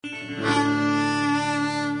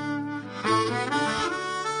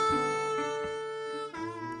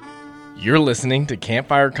You're listening to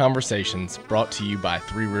Campfire Conversations, brought to you by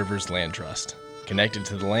Three Rivers Land Trust. Connected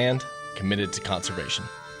to the land, committed to conservation.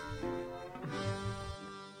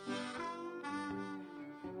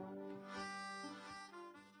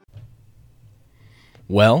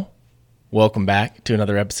 Well, welcome back to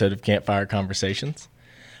another episode of Campfire Conversations.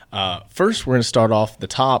 First, we're going to start off the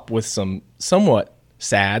top with some somewhat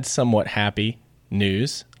sad, somewhat happy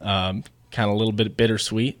news. Kind of a little bit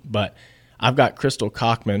bittersweet, but I've got Crystal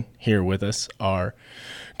Cockman here with us, our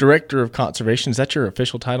Director of Conservation. Is that your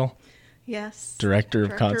official title? Yes. Director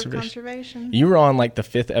of Conservation. You were on like the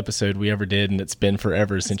 5th episode we ever did, and it's been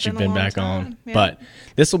forever since you've been back on. Yeah. But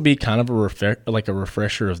this will be kind of a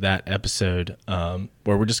refresher of that episode,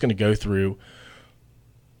 where we're just going to go through.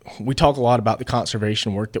 We talk a lot about the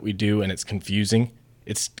conservation work that we do, and it's confusing.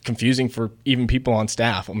 It's confusing for even people on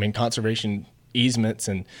staff. I mean, conservation easements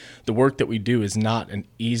and the work that we do is not an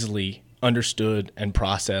easily understood and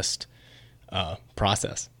processed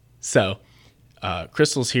process. So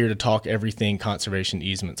Crystal's here to talk everything conservation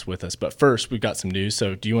easements with us. But first, we've got some news.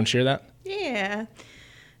 So do you want to share that? Yeah.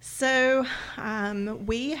 So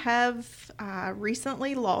we have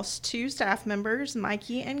recently lost 2 staff members,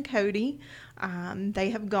 Mikey and Cody. They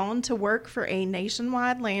have gone to work for a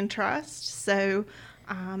nationwide land trust. So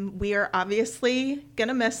we are obviously going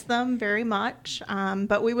to miss them very much,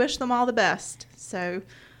 but we wish them all the best. So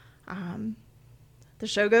the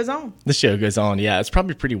show goes on. The show goes on, yeah. It's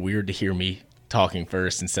probably pretty weird to hear me talking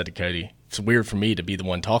first instead of Cody. It's weird for me to be the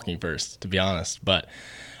one talking first, to be honest. But,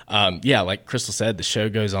 yeah, like Crystal said, the show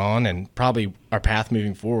goes on, and probably our path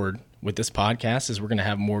moving forward with this podcast is we're going to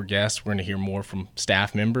have more guests. We're going to hear more from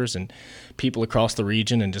staff members and people across the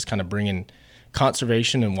region, and just kind of bringing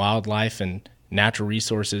conservation and wildlife and natural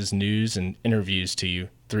resources, news, and interviews to you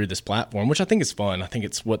through this platform, which I think is fun. I think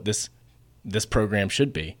it's what this program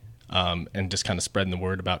should be. And just kind of spreading the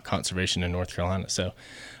word about conservation in North Carolina. So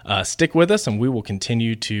stick with us, and we will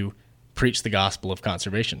continue to preach the gospel of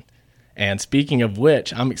conservation. And speaking of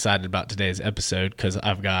which, I'm excited about today's episode because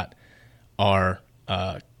I've got our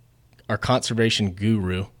conservation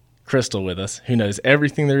guru, Crystal, with us, who knows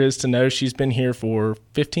everything there is to know. She's been here for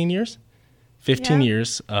 15 years. 15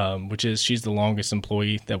 years, which is she's the longest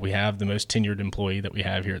employee that we have, the most tenured employee that we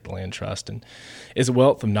have here at the Land Trust, and is a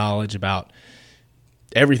wealth of knowledge about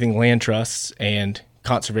everything land trusts and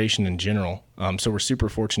conservation in general. So we're super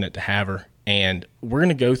fortunate to have her. And we're going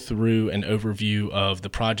to go through an overview of the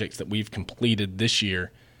projects that we've completed this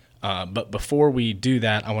year. But before we do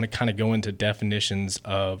that, I want to kind of go into definitions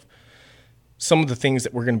of some of the things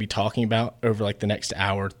that we're going to be talking about over like the next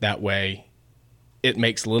hour. That way it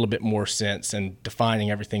makes a little bit more sense, and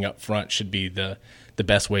defining everything up front should be the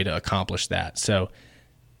best way to accomplish that. So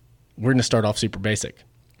we're going to start off super basic.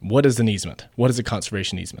 What is an easement? What is a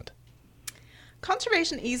conservation easement?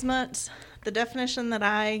 Conservation easements, the definition that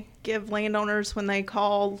I give landowners when they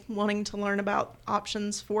call wanting to learn about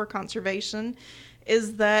options for conservation,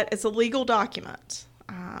 is that it's a legal document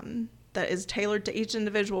that is tailored to each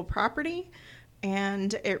individual property,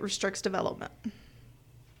 and it restricts development.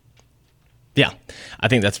 Yeah, I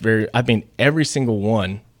think that's every single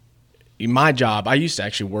one. In my job, I used to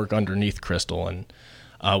actually work underneath Crystal, and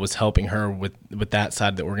was helping her with that side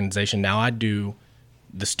of the organization. Now I do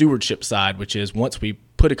the stewardship side, which is once we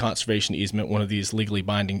put a conservation easement, one of these legally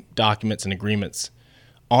binding documents and agreements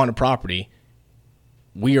on a property,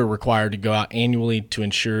 we are required to go out annually to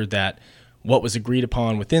ensure that what was agreed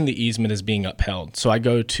upon within the easement is being upheld. So I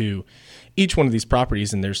go to each one of these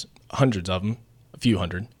properties, and there's hundreds of them, a few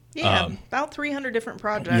hundred. Yeah, about 300 different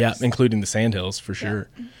projects. Yeah, including the Sandhills for sure.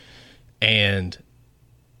 Yeah. And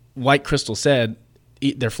like Crystal said,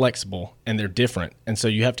 they're flexible and they're different. And so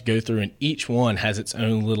you have to go through, and each one has its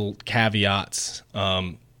own little caveats.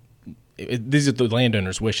 These are the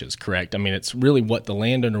landowner's wishes, correct? I mean, it's really what the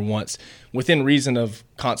landowner wants within reason of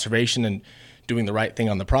conservation and doing the right thing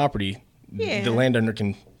on the property. Yeah. The landowner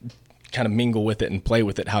can kind of mingle with it and play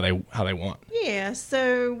with it how they want. Yeah,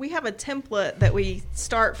 so we have a template that we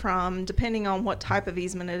start from depending on what type of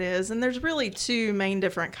easement it is, and there's really 2 main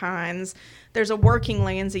different kinds. There's a working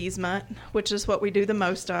lands easement, which is what we do the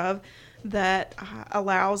most of, that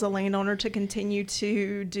allows a landowner to continue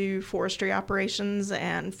to do forestry operations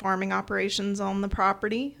and farming operations on the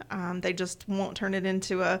property. They just won't turn it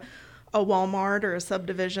into a Walmart or a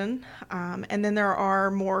subdivision. And then there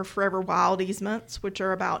are more forever wild easements, which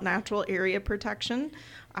are about natural area protection,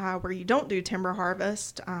 where you don't do timber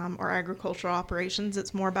harvest or agricultural operations.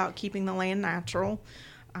 It's more about keeping the land natural.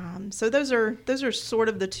 So those are sort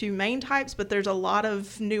of the two main types, but there's a lot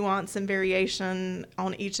of nuance and variation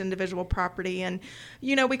on each individual property. And,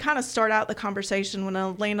 we kind of start out the conversation when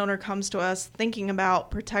a landowner comes to us thinking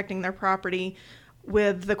about protecting their property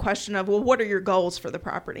with the question of, well, what are your goals for the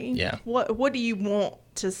property? Yeah. What do you want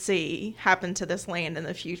to see happen to this land in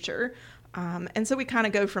the future? And so we kind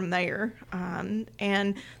of go from there.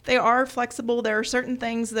 And they are flexible. There are certain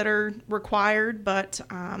things that are required, but,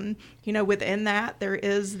 within that, there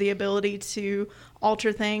is the ability to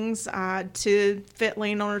alter things to fit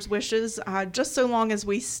landowners' wishes, just so long as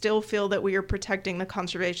we still feel that we are protecting the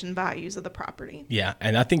conservation values of the property. Yeah,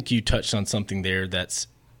 and I think you touched on something there that's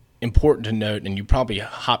important to note, and you probably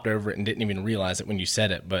hopped over it and didn't even realize it when you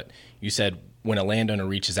said it, but you said when a landowner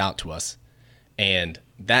reaches out to us, and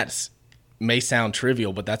that's may sound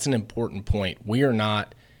trivial, but that's an important point. We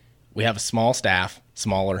have a small staff,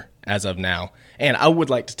 smaller as of now. And I would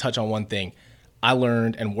like to touch on one thing. I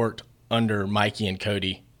learned and worked under Mikey and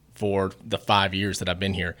Cody for the 5 years that I've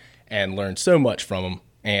been here and learned so much from them,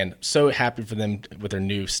 and so happy for them with their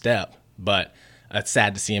new step. But it's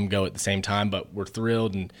sad to see them go at the same time, but we're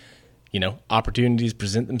thrilled, and, opportunities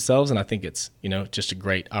present themselves. And I think it's, just a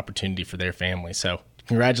great opportunity for their family. So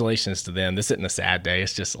congratulations to them. This isn't a sad day.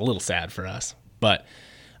 It's just a little sad for us. But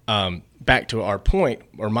back to our point,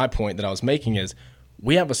 or my point that I was making, is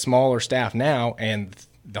we have a smaller staff now, and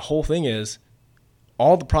the whole thing is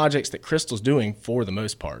all the projects that Crystal's doing, for the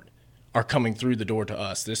most part, are coming through the door to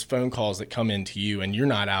us. There's phone calls that come in to you, and you're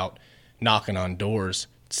not out knocking on doors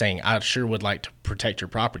saying, I sure would like to protect your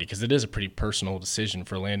property, because it is a pretty personal decision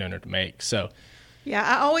for a landowner to make. So yeah,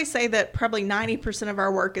 I always say that probably 90% of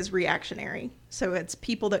our work is reactionary. So it's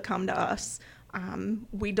people that come to us.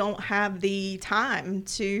 We don't have the time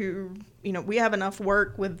to, we have enough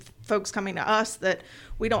work with folks coming to us that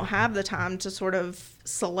we don't have the time to sort of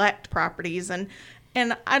select properties. And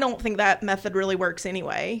I don't think that method really works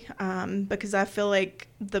anyway, because I feel like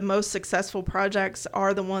the most successful projects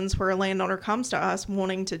are the ones where a landowner comes to us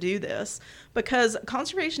wanting to do this, because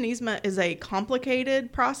conservation easement is a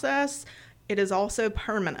complicated process. It is also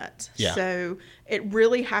permanent. Yeah. So it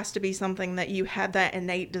really has to be something that you have that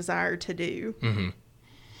innate desire to do. Mm-hmm.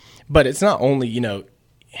 But it's not only,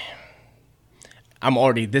 I'm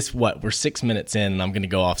already we're 6 minutes in, and I'm going to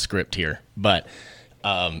go off script here. But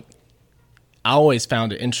I always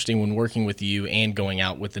found it interesting when working with you and going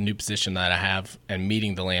out with the new position that I have and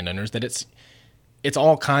meeting the landowners, that it's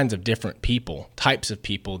all kinds of different people, types of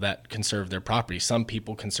people that conserve their property. Some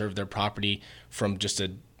people conserve their property from just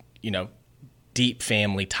a, deep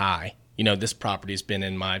family tie. This property has been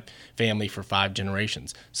in my family for 5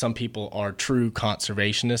 generations. Some people are true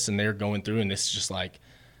conservationists, and they're going through, and it's just like,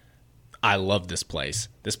 I love this place.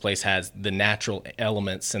 This place has the natural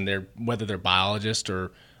elements, and whether they're biologists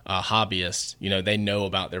or hobbyists, they know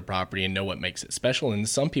about their property and know what makes it special. And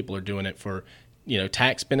some people are doing it for,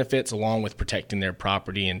 tax benefits, along with protecting their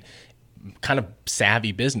property, and kind of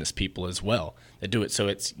savvy business people as well that do it. So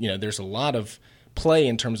it's, there's a lot of play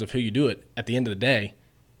in terms of who you do it. At the end of the day,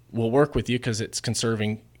 we'll work with you because it's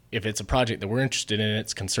conserving. If it's a project that we're interested in,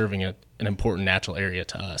 it's conserving an important natural area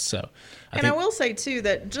to us. So, I will say too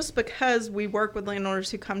that just because we work with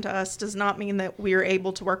landowners who come to us does not mean that we are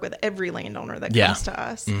able to work with every landowner that comes to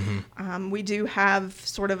us. Mm-hmm. We do have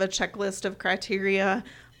sort of a checklist of criteria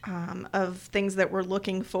of things that we're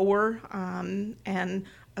looking for, and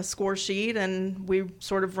a score sheet, and we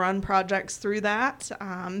sort of run projects through that.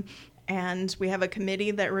 And we have a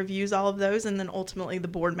committee that reviews all of those, and then ultimately the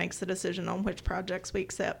board makes the decision on which projects we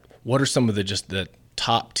accept. What are some of the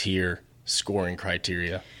top tier scoring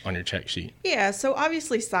criteria on your check sheet? Yeah, so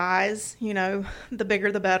obviously size, the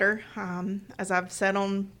bigger the better. As I've said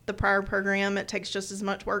on the prior program, it takes just as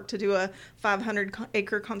much work to do a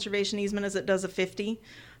 500-acre conservation easement as it does a 50.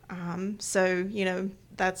 So,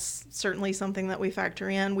 that's certainly something that we factor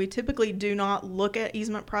in. We typically do not look at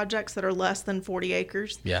easement projects that are less than 40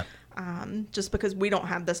 acres. Yeah. Just because we don't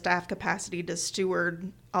have the staff capacity to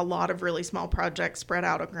steward a lot of really small projects spread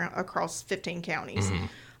out across 15 counties.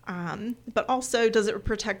 Mm-hmm. But also, does it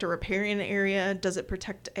protect a riparian area? Does it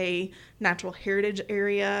protect a natural heritage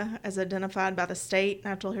area as identified by the state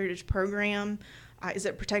natural heritage program? Is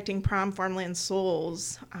it protecting prime farmland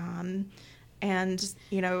soils? And,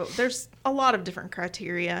 there's a lot of different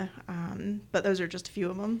criteria, but those are just a few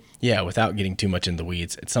of them. Yeah, without getting too much in the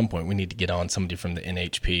weeds, at some point we need to get on somebody from the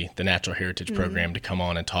NHP, the Natural Heritage Program, to come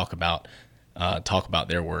on and talk about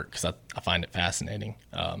their work, because I find it fascinating.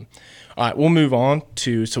 All right, we'll move on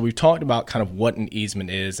so we've talked about kind of what an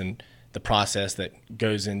easement is and the process that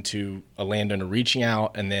goes into a landowner reaching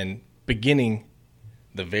out and then beginning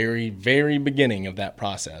the very, very beginning of that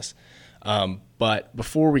process. But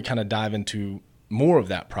before we kind of dive into more of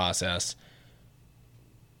that process,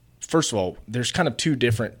 first of all, there's kind of two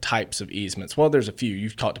different types of easements. Well, there's a few.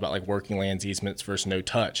 You've talked about like working lands easements versus no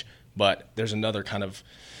touch, but there's another kind of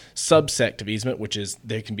subsect of easement, which is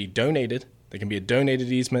they can be donated. They can be a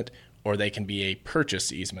donated easement, or they can be a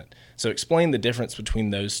purchase easement. So explain the difference between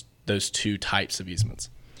those two types of easements.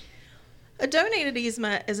 A donated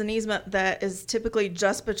easement is an easement that is typically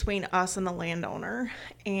just between us and the landowner,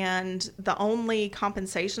 and the only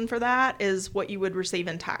compensation for that is what you would receive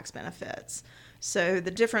in tax benefits. So the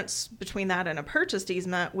difference between that and a purchased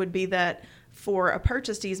easement would be that for a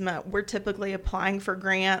purchased easement, we're typically applying for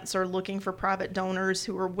grants or looking for private donors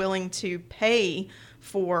who are willing to pay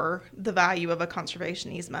for the value of a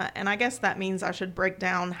conservation easement. And I guess that means I should break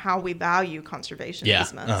down how we value conservation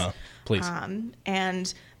easements. Please.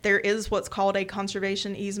 And there is what's called a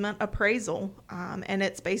conservation easement appraisal, and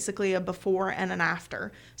it's basically a before and an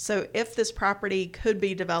after. So if this property could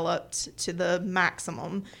be developed to the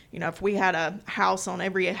maximum, if we had a house on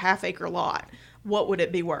every half-acre lot, what would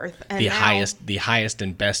it be worth? And the highest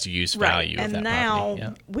and best use value of that property. And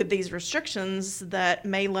now, with these restrictions that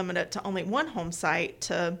may limit it to only one home site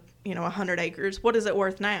to 100 acres, what is it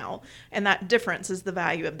worth now? And that difference is the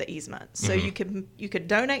value of the easement. So you could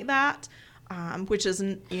donate that, which is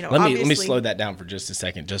let me slow that down for just a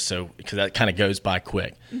second, because that kind of goes by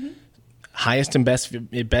quick. Highest and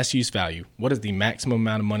best use value. What is the maximum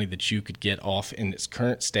amount of money that you could get off in its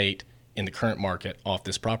current state in the current market off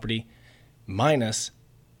this property, minus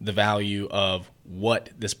the value of what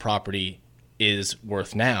this property is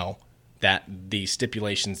worth now that the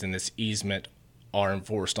stipulations in this easement are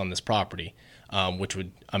enforced on this property, which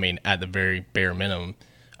would, at the very bare minimum,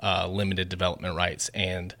 limited development rights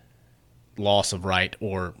and loss of right,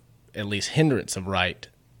 or at least hindrance of right.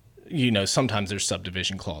 Sometimes there's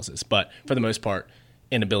subdivision clauses, but for the most part,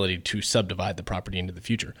 inability to subdivide the property into the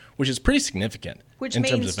future, which is pretty significant. Which in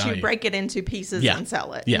means terms of value. to break it into pieces and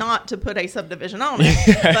sell it, Yeah. not to put a subdivision on it,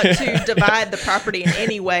 but to divide the property in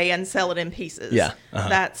any way and sell it in pieces. Yeah.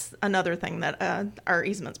 That's another thing that our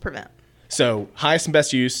easements prevent. So highest and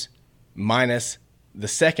best use minus the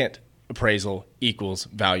second appraisal equals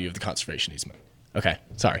value of the conservation easement. Okay,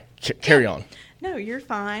 sorry. Carry on. No, you're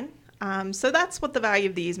fine. So that's what the value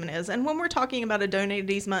of the easement is. And when we're talking about a donated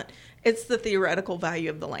easement, it's the theoretical value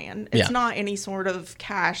of the land. It's not any sort of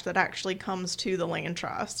cash that actually comes to the land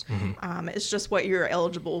trust. It's just what you're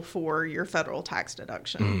eligible for your federal tax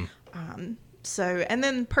deduction. And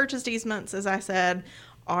then purchased easements, as I said,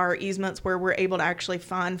 are easements where we're able to actually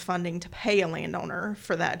find funding to pay a landowner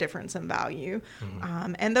for that difference in value.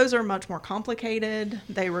 And those are much more complicated.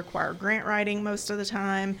 They require grant writing most of the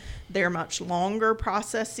time. They're much longer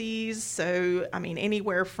processes. So,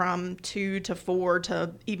 anywhere from 2 to 4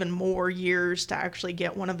 to even more years to actually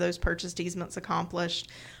get one of those purchased easements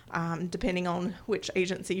accomplished, depending on which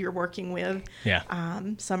agency you're working with.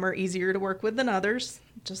 Some are easier to work with than others,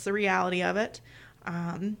 just the reality of it.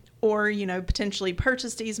 Or potentially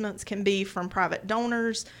purchased easements can be from private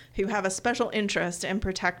donors who have a special interest in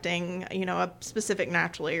protecting, a specific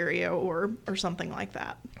natural area or something like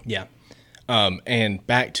that. Yeah. And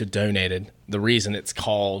back to donated, the reason it's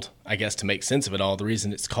called, I guess to make sense of it all, the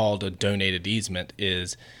reason it's called a donated easement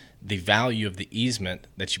is the value of the easement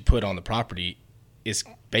that you put on the property is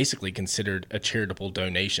basically considered a charitable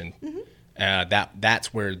donation.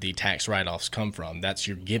 That's where the tax write-offs come from. That's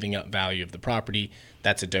your giving up value of the property.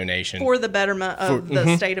 That's a donation. For the betterment of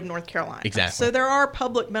the state of North Carolina. Exactly. So there are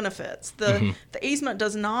public benefits. The easement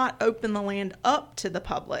does not open the land up to the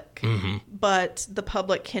public, but the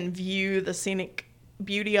public can view the scenic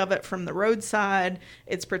beauty of it from the roadside.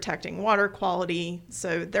 It's protecting water quality.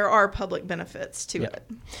 So there are public benefits to it.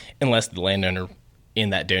 Unless the landowner in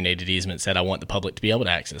that donated easement said, I want the public to be able to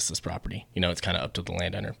access this property. It's kind of up to the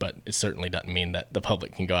landowner, but it certainly doesn't mean that the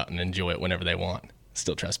public can go out and enjoy it whenever they want. It's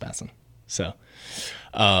still trespassing. So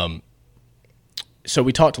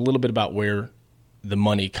we talked a little bit about where the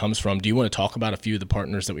money comes from. Do you want to talk about a few of the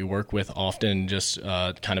partners that we work with often and just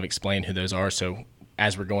kind of explain who those are? So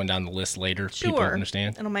as we're going down the list later, people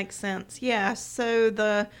understand. It'll make sense. Yeah. So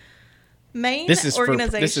the main this is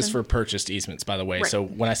organization. for purchased easements, by the way. Right. So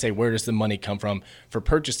when I say where does the money come from for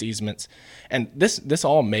purchased easements, and this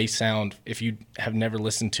all may sound, if you have never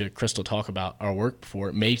listened to Crystal talk about our work before,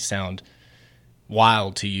 it may sound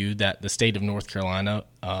wild to you that the state of North Carolina,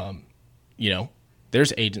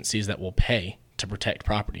 there's agencies that will pay to protect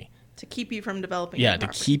property. To keep you from developing your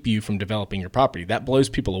property. To keep you from developing your property. That blows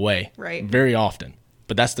people away very often,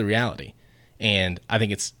 but that's the reality. And I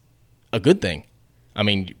think it's a good thing.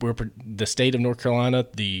 We're the state of North Carolina,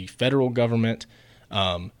 the federal government,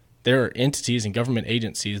 there are entities and government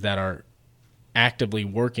agencies that are actively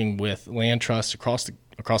working with land trusts across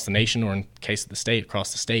the nation, or in case of the state,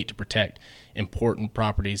 across the state, to protect important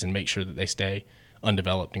properties and make sure that they stay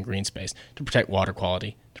undeveloped and green space, to protect water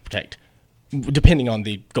quality, to protect, depending on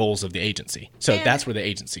the goals of the agency. So that's where the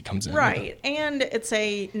agency comes in. Right. And it's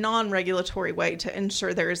a non-regulatory way to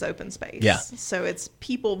ensure there is open space. Yeah. So it's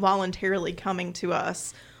people voluntarily coming to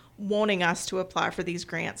us, wanting us to apply for these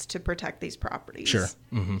grants to protect these properties. Sure.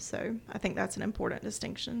 Mm-hmm. So I think that's an important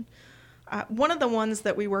distinction. One of the ones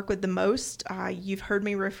that we work with the most, you've heard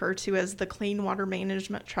me refer to as the Clean Water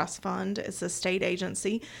Management Trust Fund. It's a state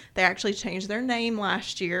agency. They actually changed their name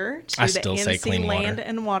last year to the NC Land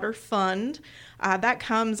and Water Fund. That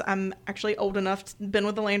comes, I'm actually old enough, been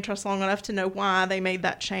with the Land Trust long enough to know why they made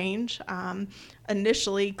that change.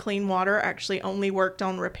 Initially, Clean Water actually only worked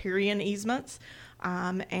on riparian easements.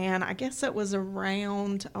 And I guess it was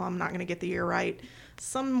around, I'm not going to get the year right,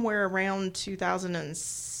 somewhere around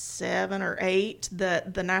 2007 or 8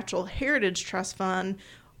 that the Natural Heritage Trust Fund,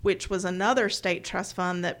 which was another state trust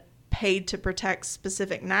fund that paid to protect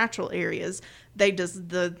specific natural areas,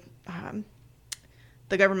 the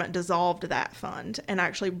government dissolved that fund and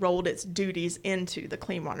actually rolled its duties into the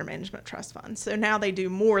Clean Water Management Trust Fund. So now they do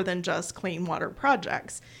more than just clean water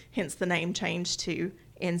projects, hence the name change to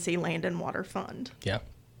NC Land and Water Fund. Yeah,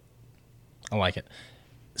 I like it.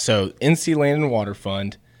 So NC Land and Water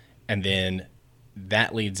Fund, and then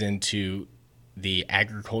that leads into the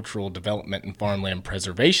Agricultural Development and Farmland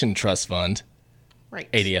Preservation Trust Fund,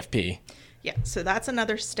 right? ADFP. Yeah, so that's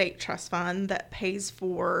another state trust fund that pays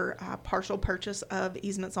for partial purchase of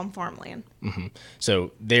easements on farmland. Mm-hmm.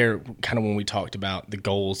 So there, kind of when we talked about the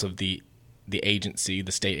goals of the agency,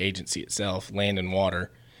 the state agency itself, Land and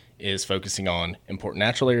Water, is focusing on important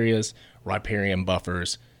natural areas, riparian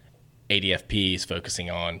buffers. ADFP is focusing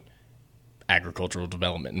on agricultural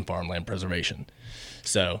development and farmland preservation.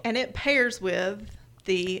 And it pairs with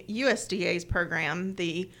the USDA's program,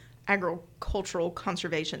 the Agricultural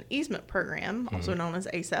Conservation Easement Program, also known as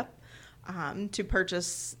ACEP,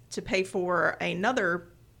 to pay for another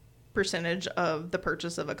percentage of the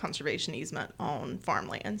purchase of a conservation easement on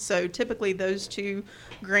farmland. So typically those two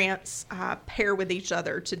grants pair with each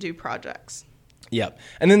other to do projects. Yep.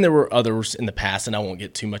 And then there were others in the past, and I won't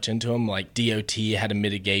get too much into them, like DOT had a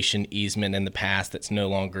mitigation easement in the past that's no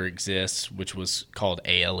longer exists, which was called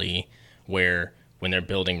ALE, where when they're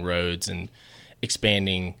building roads and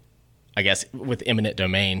expanding, I guess, with eminent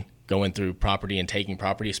domain, going through property and taking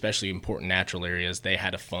property, especially important natural areas, they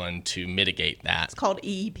had a fund to mitigate that. It's called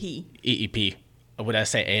EEP. EEP. Would I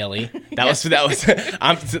say ALE? That was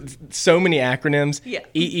I'm so many acronyms. Yeah.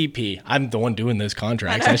 EEP. I'm the one doing those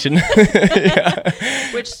contracts. I shouldn't.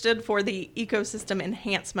 Yeah. Which stood for the Ecosystem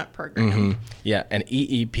Enhancement Program. Mm-hmm. Yeah, and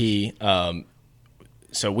EEP.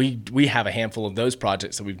 So we have a handful of those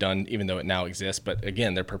projects that we've done, even though it now exists. But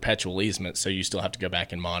again, they're perpetual easements, so you still have to go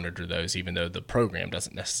back and monitor those, even though the program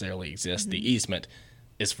doesn't necessarily exist. Mm-hmm. The easement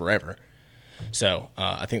is forever. So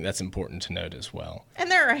I think that's important to note as well.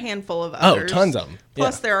 And there are a handful of others. Oh, tons of them.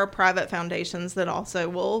 Plus, there are private foundations that also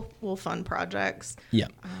will fund projects. Yeah.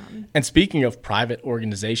 And speaking of private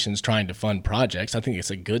organizations trying to fund projects, I think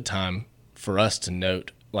it's a good time for us to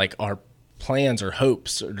note like our plans or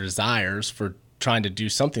hopes or desires for trying to do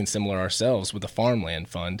something similar ourselves with a farmland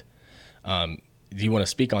fund. Do you want to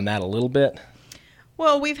speak on that a little bit?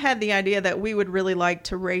 Well, we've had the idea that we would really like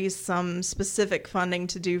to raise some specific funding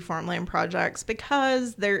to do farmland projects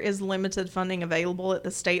because there is limited funding available at the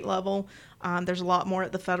state level. There's a lot more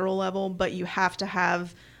at the federal level, but you have to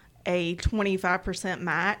have a 25%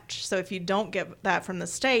 match. So if you don't get that from the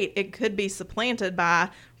state, it could be supplanted by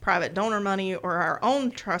private donor money or our own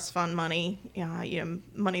trust fund money,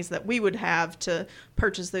 monies that we would have to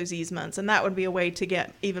purchase those easements. And that would be a way to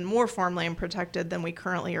get even more farmland protected than we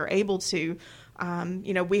currently are able to.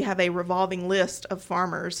 We have a revolving list of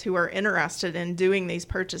farmers who are interested in doing these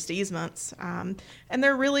purchased easements. And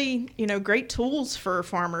they're really, great tools for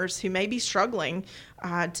farmers who may be struggling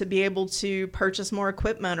to be able to purchase more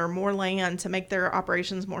equipment or more land to make their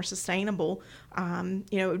operations more sustainable.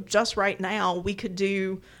 Just right now, we could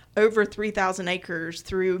do over 3,000 acres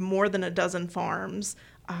through more than a dozen farms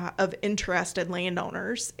of interested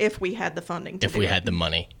landowners if we had the funding to do it. If we had the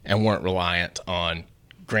money and weren't reliant on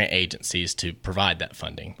grant agencies to provide that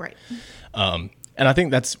funding. Right. And I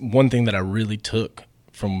think that's one thing that I really took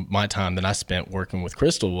from my time that I spent working with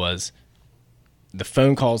Crystal was the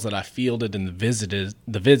phone calls that I fielded and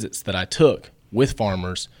the visits that I took with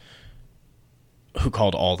farmers who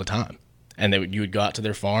called all the time. And you would go out to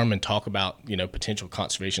their farm and talk about, potential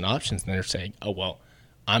conservation options. And they're saying, oh, well,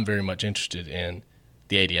 I'm very much interested in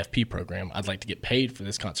the ADFP program. I'd like to get paid for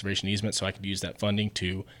this conservation easement so I could use that funding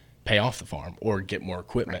to pay off the farm or get more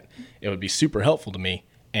equipment. Right. It would be super helpful to me.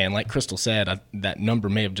 And like Crystal said, that number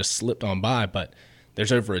may have just slipped on by, but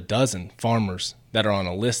there's over a dozen farmers that are on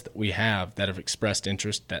a list that we have that have expressed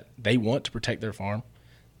interest that they want to protect their farm.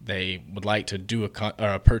 They would like to do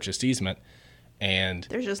a purchased easement, and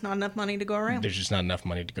there's just not enough money to go around.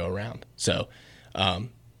 So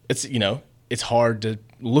it's hard to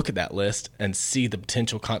look at that list and see the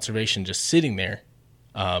potential conservation just sitting there,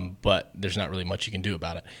 but there's not really much you can do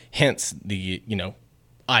about it. Hence the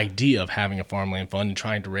idea of having a farmland fund and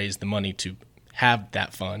trying to raise the money to have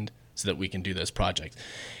that fund so that we can do those projects.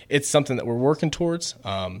 It's something that we're working towards,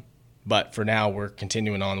 but for now we're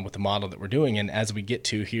continuing on with the model that we're doing, and as we get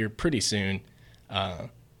to here pretty soon,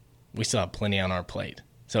 we still have plenty on our plate.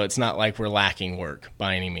 So it's not like we're lacking work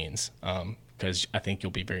by any means, because I think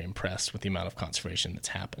you'll be very impressed with the amount of conservation that's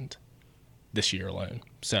happened this year alone.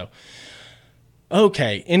 So,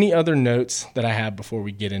 okay, any other notes that I have before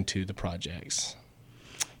we get into the projects?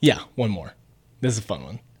 Yeah, one more. This is a fun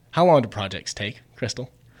one. How long do projects take, Crystal?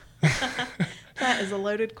 That is a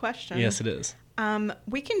loaded question. Yes, it is.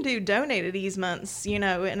 We can do donated easements, in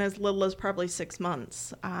as little as probably 6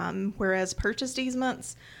 months, whereas purchased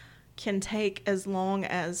easements can take as long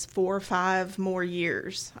as 4 or 5 more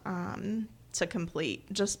years to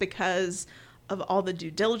complete, just because of all the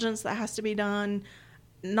due diligence that has to be done,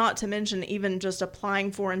 not to mention even just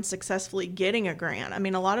applying for and successfully getting a grant. I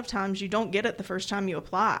mean, a lot of times you don't get it the first time you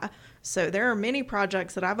apply. So there are many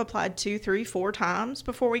projects that I've applied 2, 3, 4 times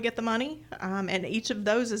before we get the money, and each of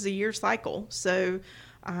those is a year cycle. So,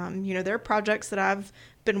 there are projects that I've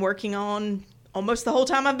been working on almost the whole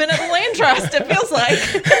time I've been at the land trust, it feels like.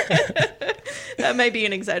 That may be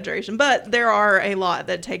an exaggeration, but there are a lot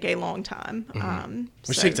that take a long time.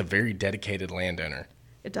 Which takes a very dedicated landowner.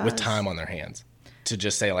 It does. With time on their hands to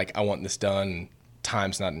just say, like, I want this done.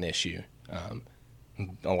 Time's not an issue.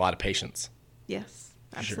 A lot of patience. Yes,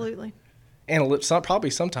 absolutely. Sure. And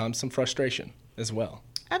probably sometimes some frustration as well.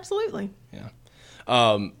 Absolutely.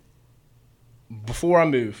 Yeah. Before I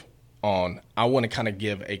move on, I want to kind of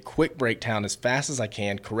give a quick breakdown as fast as I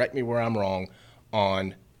can, correct me where I'm wrong,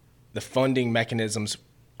 on the funding mechanisms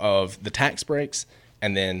of the tax breaks,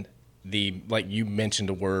 and then like you mentioned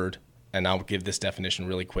a word, and I'll give this definition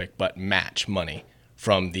really quick, but match money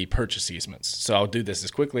from the purchase easements. So I'll do this as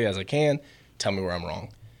quickly as I can. Tell me where I'm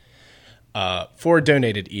wrong. For a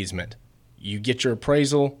donated easement, you get your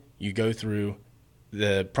appraisal, you go through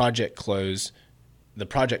the project closes,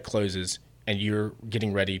 and you're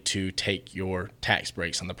getting ready to take your tax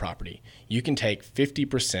breaks on the property. You can take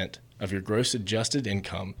 50% of your gross adjusted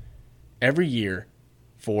income every year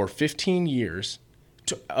for 15 years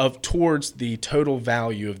towards the total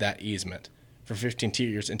value of that easement for 15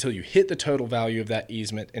 years until you hit the total value of that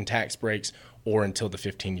easement in tax breaks or until the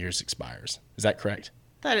 15 years expires. Is that correct?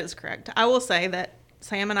 That is correct. I will say that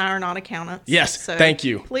Sam and I are not accountants. Yes, so thank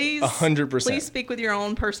you. Please, 100%. Please speak with your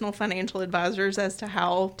own personal financial advisors as to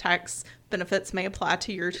how tax benefits may apply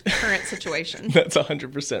to your current situation. That's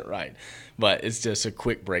 100% right. But it's just a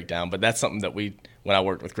quick breakdown. But that's something that when I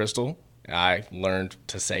worked with Crystal, I learned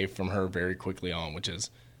to save from her very quickly on, which is,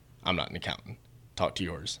 I'm not an accountant. Talk to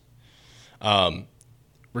yours.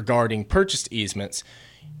 Regarding purchased easements,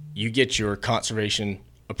 you get your conservation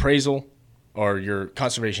appraisal or your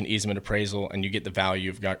conservation easement appraisal, and you get the value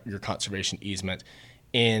of your conservation easement.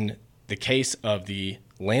 In the case of the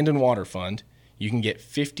Land and Water Fund, you can get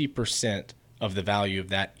 50% of the value of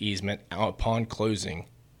that easement upon closing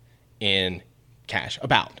in cash.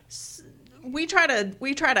 We try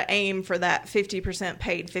to aim for that 50%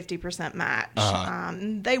 paid, 50% match.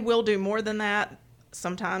 They will do more than that.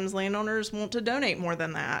 Sometimes landowners want to donate more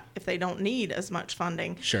than that if they don't need as much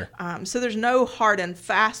funding. Sure. So there's no hard and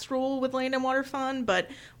fast rule with Land and Water Fund, but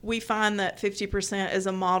we find that 50% is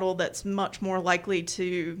a model that's much more likely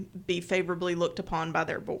to be favorably looked upon by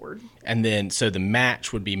their board. And then, so the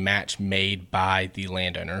match would be match made by the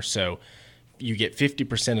landowner. So you get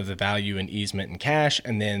 50% of the value in easement in cash,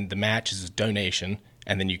 and then the match is a donation,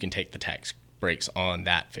 and then you can take the tax breaks on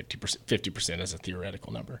that 50% as a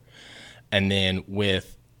theoretical number. And then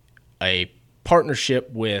with a partnership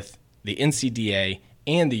with the NCDA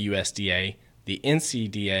and the USDA, the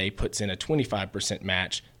NCDA puts in a 25%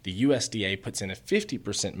 match, the USDA puts in a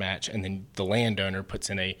 50% match, and then the landowner puts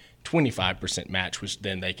in a 25% match, which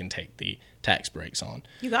then they can take the tax breaks on.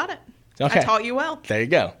 You got it. Okay. I taught you well. There you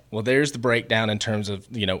go. Well, there's the breakdown in terms of,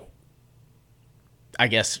 I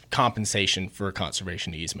guess, compensation for a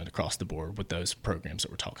conservation easement across the board with those programs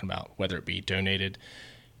that we're talking about, whether it be donated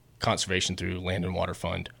conservation through Land and Water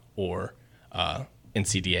Fund or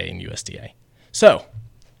NCDA and USDA. So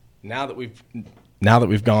now that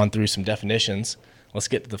we've gone through some definitions, let's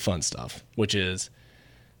get to the fun stuff, which is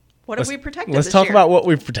what have we protected Let's this talk year? about what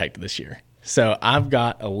we've protected this year. So I've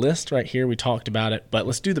got a list right here. We talked about it, but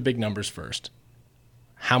let's do the big numbers first.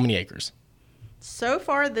 How many acres? So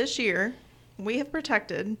far this year, we have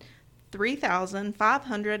protected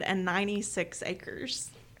 3,596 acres.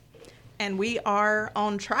 And we are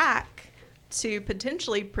on track to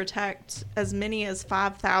potentially protect as many as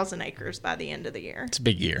 5,000 acres by the end of the year. It's a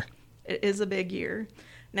big year. It is a big year.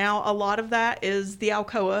 Now, a lot of that is the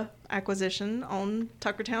Alcoa acquisition on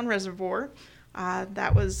Tuckertown Reservoir.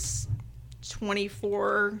 That was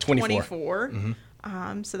 24.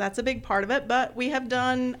 Mm-hmm. So that's a big part of it. But we have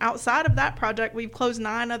done, outside of that project, we've closed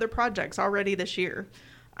 9 other projects already this year.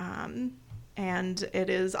 And it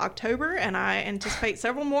is October, and I anticipate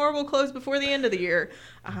several more will close before the end of the year.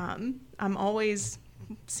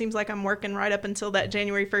 Seems like I'm working right up until that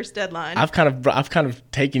January 1st deadline. I've kind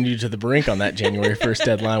of taken you to the brink on that January 1st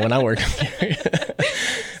deadline when I worked here.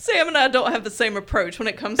 Sam and I don't have the same approach when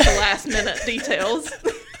it comes to last minute details.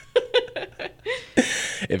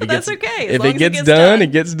 That's okay. If it gets done,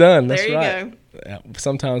 it gets done. That's there you right. go. Yeah,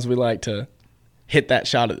 sometimes we like to hit that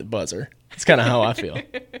shot at the buzzer. It's kind of how I feel.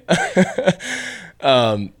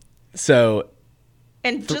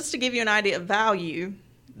 And just to give you an idea of value,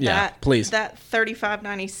 please. That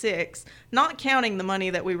 $35.96, not counting the money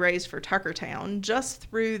that we raised for Tuckertown, just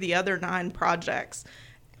through the other 9 projects,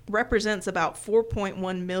 represents about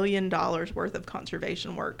 $4.1 million worth of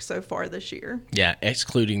conservation work so far this year. Yeah,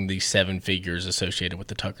 excluding the 7 figures associated with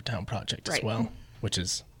the Tuckertown project as well, which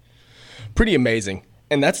is pretty amazing.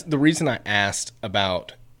 And that's the reason I asked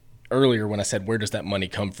about earlier when I said, where does that money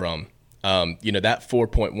come from? That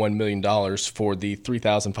 $4.1 million for the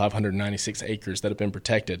 3,596 acres that have been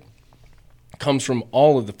protected comes from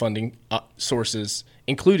all of the funding sources,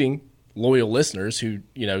 including loyal listeners who,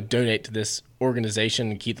 donate to this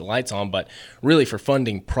organization and keep the lights on, but really for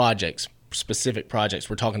funding projects, specific projects.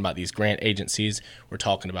 We're talking about these grant agencies. We're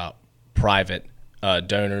talking about private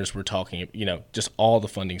donors. We're talking, just all the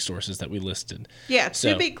funding sources that we listed. Yeah,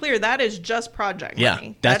 to be clear, that is just project money.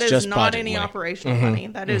 Yeah, that's just not project any money. operational money.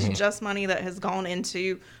 That is just money that has gone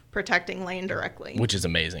into protecting land directly. Which is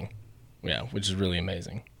amazing. Yeah, which is really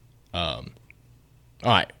amazing. All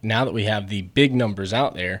right, now that we have the big numbers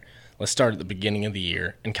out there, let's start at the beginning of the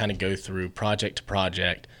year and kind of go through project to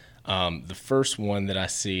project. The first one that I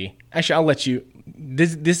see, actually, I'll let you.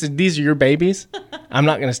 These are your babies. I'm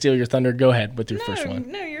not going to steal your thunder. Go ahead with your first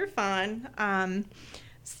one. No, you're fine.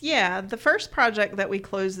 The first project that we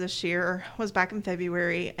closed this year was back in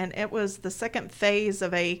February, and it was the second phase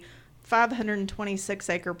of a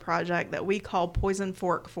 526-acre project that we call Poison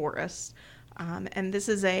Fork Forest. And this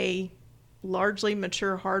is a largely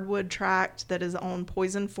mature hardwood tract that is on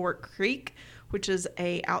Poison Fork Creek, which is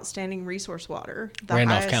a outstanding resource water.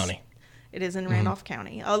 Randolph County. It is in Randolph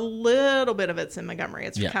County. A little bit of it's in Montgomery.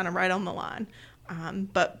 It's kind of right on the line.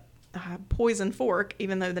 But Poison Fork,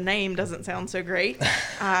 even though the name doesn't sound so great,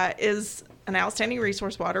 is an outstanding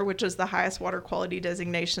resource water, which is the highest water quality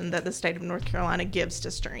designation that the state of North Carolina gives to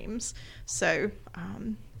streams. So,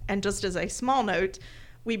 and just as a small note,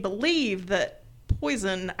 we believe that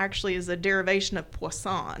poison actually is a derivation of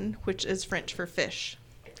poisson, which is French for fish.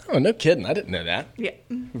 Oh, no kidding. I didn't know that. Yeah.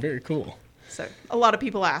 Very cool. So a lot of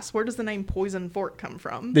people ask, where does the name Poison Fork come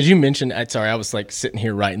from? Did you mention, sorry, I was like sitting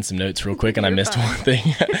here writing some notes real quick and I missed one thing.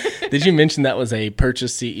 Did you mention that was a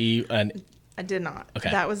purchase CE? I did not.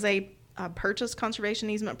 Okay. That was a purchase conservation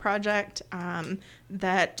easement project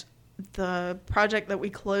that the project that we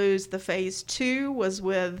closed, the phase 2 was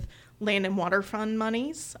with Land and Water Fund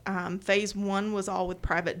monies. Phase 1 was all with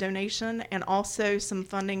private donation and also some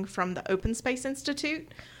funding from the Open Space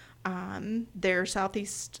Institute. Their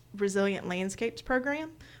Southeast Resilient Landscapes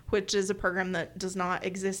program, which is a program that does not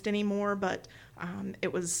exist anymore, but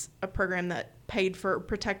it was a program that paid for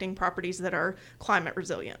protecting properties that are climate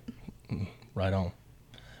resilient. Right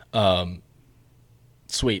on.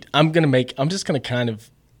 Sweet. I'm just going to kind of,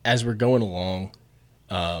 as we're going along,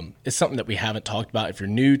 it's something that we haven't talked about. If you're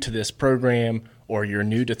new to this program or you're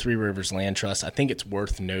new to Three Rivers Land Trust, I think it's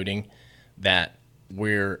worth noting that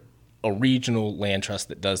we're a regional land trust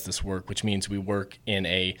that does this work, which means we work in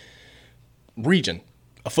a region,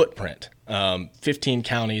 a footprint. 15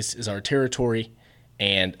 counties is our territory.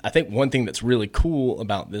 And I think one thing that's really cool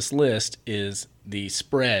about this list is the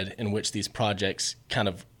spread in which these projects kind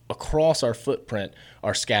of across our footprint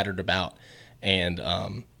are scattered about. And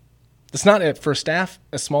that's not, for a staff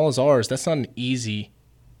as small as ours, that's not an easy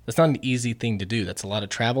thing to do. That's a lot of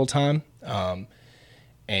travel time.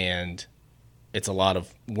 And it's a lot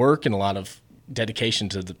of work and a lot of dedication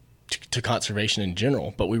to conservation in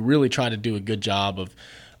general. But we really try to do a good job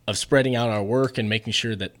spreading out our work and making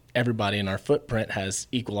sure that everybody in our footprint has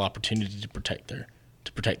equal opportunity to protect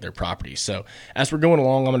their property. So as we're going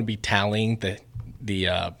along, I'm going to be tallying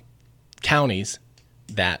the counties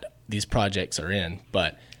that these projects are in.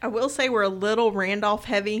 But I will say we're a little Randolph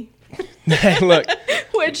heavy. Look,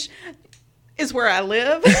 which is where I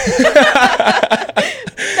live.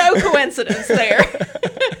 No coincidence there.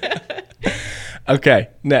 Okay,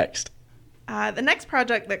 next. The next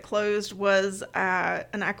project that closed was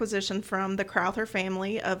an acquisition from the Crowther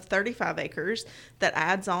family of 35 acres that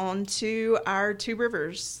adds on to our Two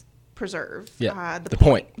Rivers Preserve. Yeah, the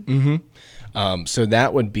Point. Mm-hmm. So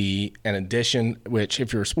that would be an addition, which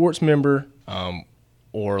if you're a sports member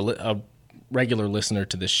or a regular listener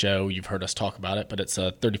to this show, you've heard us talk about it, but it's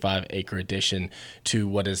a 35-acre addition to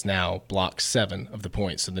what is now Block 7 of the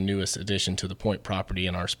Point, so the newest addition to the Point property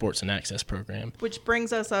in our Sports and Access program. Which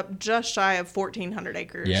brings us up just shy of 1,400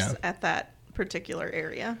 acres at that particular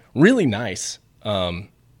area. Really nice.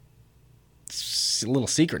 It's a little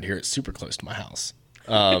secret here, it's super close to my house.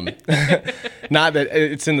 Not that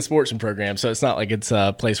it's in the sports program, so it's not like it's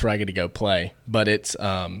a place where I get to go play, but it's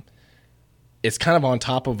kind of on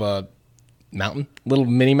top of a mountain, little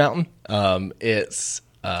mini mountain. It's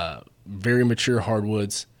very mature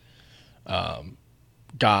hardwoods.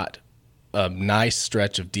 Got a nice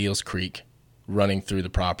stretch of Deals Creek running through the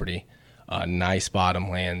property. Nice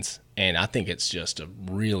bottomlands, and I think it's just a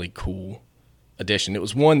really cool addition. It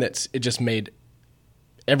was one it just made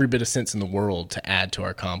every bit of sense in the world to add to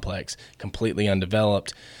our complex. Completely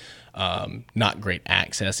undeveloped, not great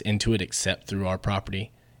access into it except through our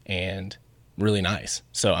property, and really nice.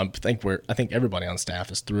 So I think everybody on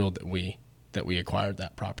staff is thrilled that we acquired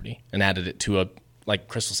that property and added it to like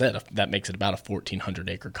Crystal said, that makes it about a 1,400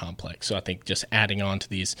 acre complex. So I think just adding on to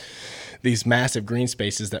these massive green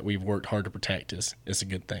spaces that we've worked hard to protect is a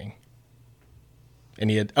good thing.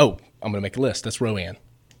 And I'm going to make a list. That's Rowan.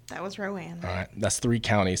 That was Rowan. All right. That's 3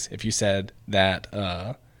 counties. If you said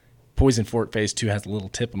that Poison Fork Phase 2 has a little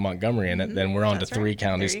tip of Montgomery in it, then we're on to 3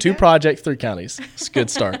 counties. 2 projects, 3 counties. It's a good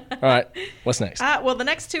start. All right. What's next? Well, the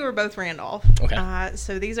next 2 are both Randolph. Okay.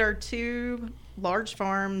 So these are 2 large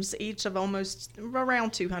farms, each of almost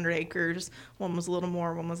around 200 acres. One was a little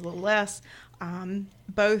more, one was a little less.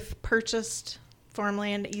 Both purchased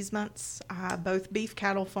farmland easements, both beef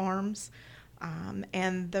cattle farms.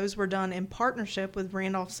 And those were done in partnership with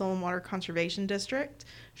Randolph Soil and Water Conservation District.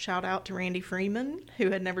 Shout out to Randy Freeman, who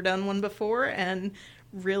had never done one before and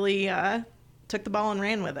really took the ball and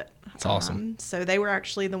ran with it. That's awesome. So they were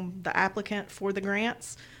actually the applicant for the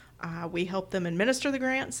grants. We helped them administer the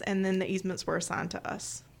grants, and then the easements were assigned to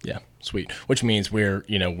us. Yeah, sweet. Which means we're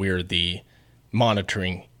the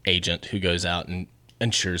monitoring agent who goes out and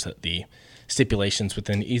ensures that the stipulations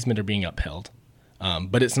within the easement are being upheld.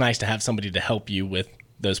 But it's nice to have somebody to help you with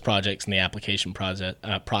those projects and the application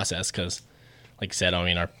process because, like I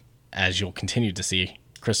said, as you'll continue to see,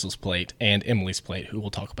 Crystal's plate and Emily's plate, who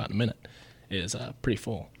we'll talk about in a minute, is pretty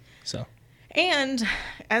full. So. And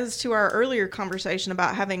as to our earlier conversation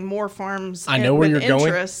about having more farms I know where you're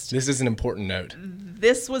going. This is an important note.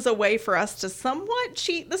 This was a way for us to somewhat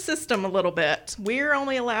cheat the system a little bit. We're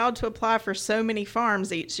only allowed to apply for so many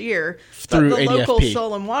farms each year, through but the ADFP. local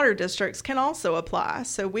soil and water districts can also apply.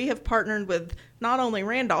 So we have partnered with not only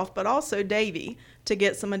Randolph, but also Davie to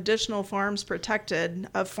get some additional farms protected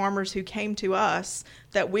of farmers who came to us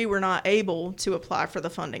that we were not able to apply for the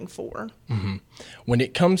funding for. Mm-hmm. When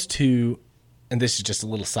it comes to, and this is just a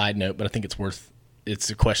little side note, but I think it's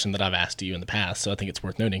a question that I've asked you in the past, so I think it's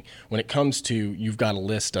worth noting. When it comes to, you've got a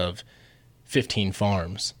list of 15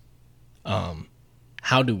 farms,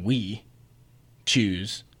 how do we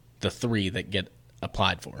choose the 3 that get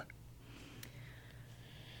applied for?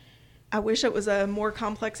 I wish it was a more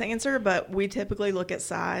complex answer, but we typically look at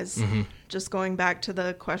size. Mm-hmm. Just going back to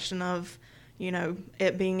the question of,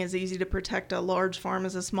 it being as easy to protect a large farm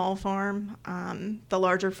as a small farm. The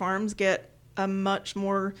larger farms get a much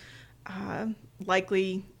more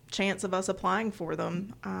likely chance of us applying for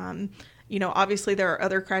them. Obviously there are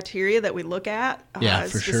other criteria that we look at,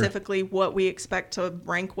 specifically what we expect to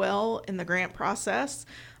rank well in the grant process.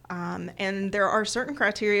 And there are certain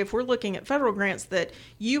criteria, if we're looking at federal grants, that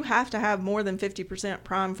you have to have more than 50%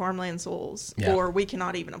 prime farmland soils, or we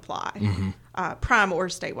cannot even apply, prime or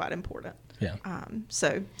statewide important. Yeah.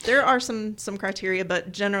 So there are some criteria,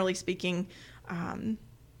 but generally speaking,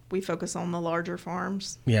 we focus on the larger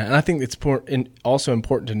farms. Yeah, and I think it's also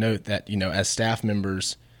important to note that, as staff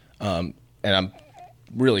members, and I'm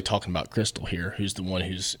really talking about Crystal here, who's the one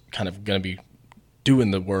who's kind of going to be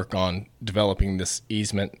doing the work on developing this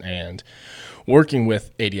easement and working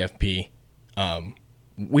with ADFP,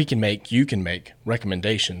 you can make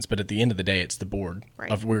recommendations, but at the end of the day, it's the board.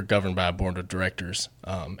 Right. We're governed by a board of directors,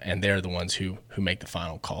 and they're the ones who make the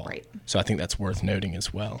final call. Right. So I think that's worth noting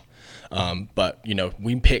as well. But,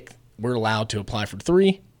 we're allowed to apply for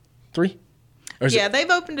three? Yeah, they've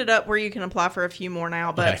opened it up where you can apply for a few more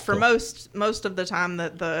now, but Okay, for cool. most of the time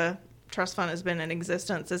that the trust fund has been in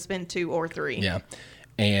existence, it's been 2 or 3. Yeah.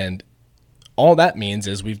 And all that means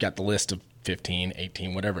is we've got the list of 15,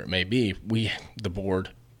 18, whatever it may be. The board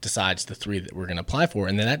decides the 3 that we're going to apply for,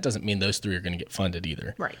 and then that doesn't mean those 3 are going to get funded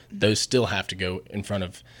either. Right. Those still have to go in front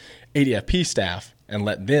of ADFP staff and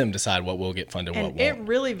let them decide what will get funded and what it won't.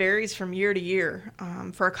 really varies from year to year.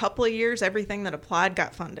 For a couple of years, everything that applied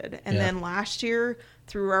got funded. And then last year,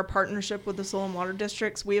 through our partnership with the Soil and Water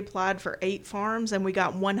Districts, we applied for 8 farms, and we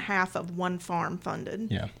got 1/2 of 1 farm funded.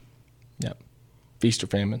 Yeah. Yep. Feast or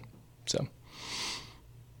famine. So,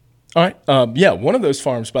 all right. One of those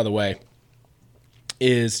farms, by the way,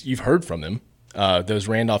 is you've heard from them. Those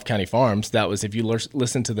Randolph County farms. That was, if you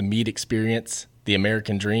listen to the Meat Experience, the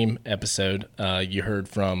American Dream episode, you heard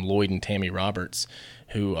from Lloyd and Tammy Roberts,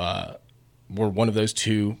 who were one of those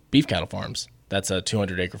 2 beef cattle farms. That's a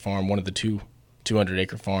 200-acre farm, one of the 2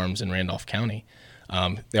 200-acre farms in Randolph County.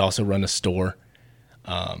 They also run a store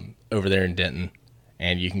over there in Denton,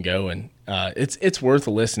 and you can go and it's worth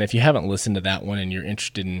a listen. If you haven't listened to that one and you're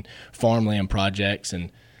interested in farmland projects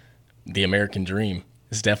and the American Dream,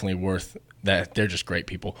 it's definitely worth that. They're just great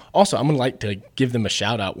people. Also, I'm going to like to give them a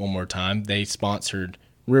shout out one more time. They sponsored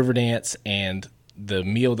Riverdance, and the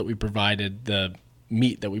meal that we provided, the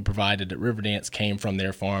meat that we provided at Riverdance came from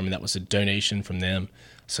their farm, and that was a donation from them.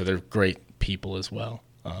 So they're great people as well,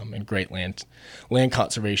 and great land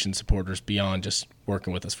conservation supporters beyond just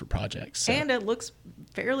working with us for projects. So. And it looks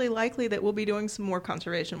fairly likely that we'll be doing some more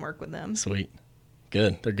conservation work with them. Sweet.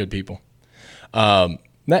 Good. They're good people.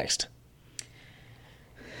 Next.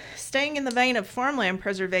 Staying in the vein of farmland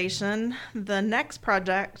preservation, the next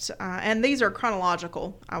project, and these are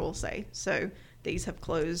chronological, I will say. So these have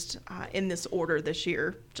closed in this order this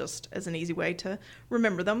year, just as an easy way to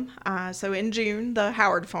remember them. So in June, the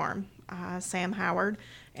Howard Farm, Sam Howard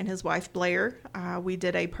and his wife Blair, we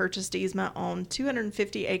did a purchase easement on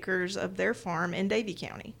 250 acres of their farm in Davie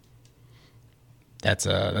County. That's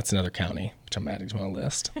another county, which I'm adding to my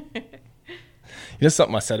list.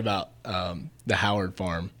 Something I said about the Howard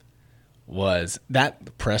Farm was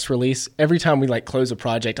that press release. Every time we close a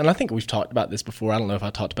project, and I think we've talked about this before. I don't know if I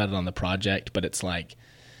talked about it on the project, but it's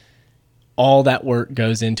all that work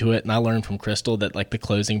goes into it. And I learned from Crystal that the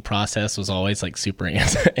closing process was always super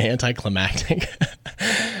anticlimactic.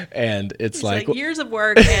 And it's years of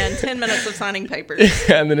work and 10 minutes of signing papers.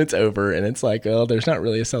 And then it's over, and it's there's not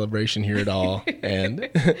really a celebration here at all. And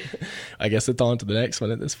I guess it's on to the next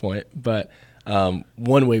one at this point. But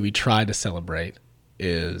one way we try to celebrate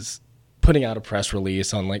is putting out a press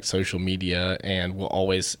release on social media, and we'll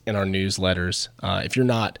always in our newsletters. If you're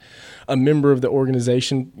not a member of the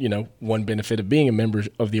organization, one benefit of being a member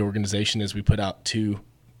of the organization is we put out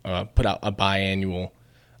a biannual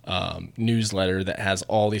newsletter that has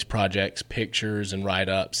all these projects, pictures, and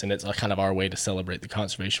write-ups, and it's kind of our way to celebrate the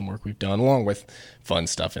conservation work we've done, along with fun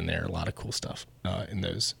stuff in there, a lot of cool stuff in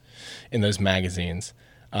those magazines.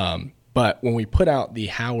 But when we put out the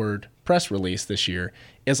Howard press release this year,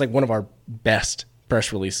 it's one of our best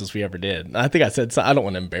press releases we ever did. And I think I said, so I don't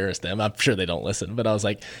want to embarrass them. I'm sure they don't listen, but I was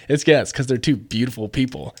it's because they're 2 beautiful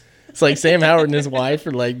people. It's Sam Howard and his wife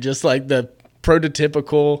are just the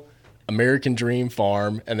prototypical American Dream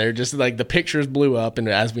farm, and they're just the pictures blew up, and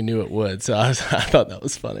as we knew it would. So I thought that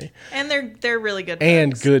was funny. And they're really good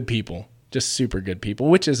and folks. Good people, just super good people,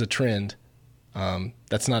 which is a trend.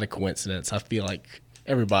 That's not a coincidence. I feel like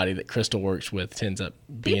everybody that Crystal works with ends up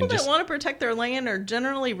being people that want to protect their land are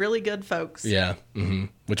generally really good folks. Yeah,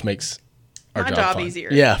 which makes our My job fun. easier.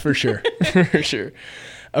 Yeah, for sure, for sure.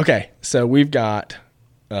 Okay, so we've got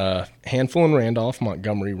a handful in Randolph,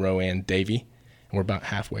 Montgomery, Rowan, Davie, and we're about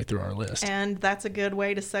halfway through our list. And that's a good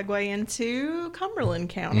way to segue into Cumberland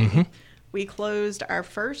County. We closed our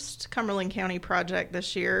first Cumberland County project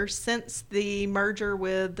this year since the merger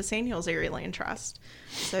with the Sandhills Area Land Trust.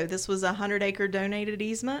 So this was a 100-acre donated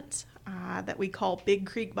easement that we call Big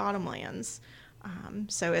Creek Bottomlands.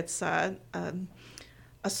 So it's a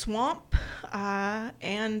swamp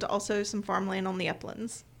and also some farmland on the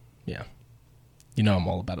uplands. Yeah. I'm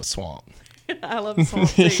all about a swamp. I love the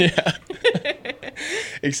swamp too. Yeah.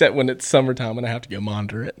 Except when it's summertime and I have to go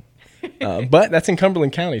monitor it. But that's in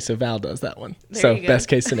Cumberland County, so Val does that one. There you go. Best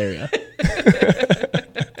case scenario.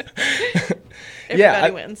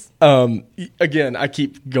 Everybody wins. Again, I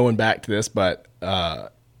keep going back to this, but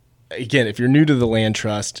again, if you're new to the land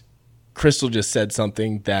trust, Crystal just said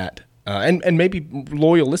something that, and maybe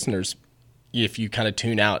loyal listeners, if you kind of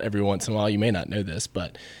tune out every once in a while, you may not know this,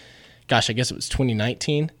 but gosh, I guess it was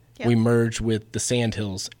 2019. Yep. We merged with the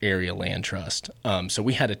Sandhills Area Land Trust. So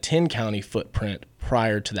we had a 10-county footprint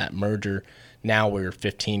prior to that merger. Now we're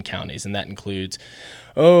 15 counties, and that includes,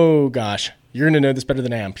 oh gosh, you're going to know this better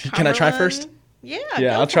than I am. Can I try first?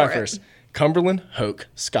 Yeah, I'll try first. Cumberland, Hoke,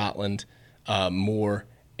 Scotland, Moore,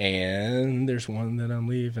 and there's one that I'm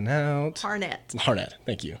leaving out. Harnett,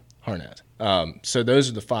 thank you. Harnett. So those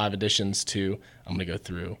are the 5 additions to, I'm going to go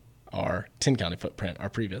through our 10-county footprint, our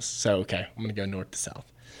previous. So, okay, I'm going to go north to south.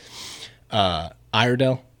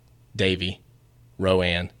 Iredell, Davie,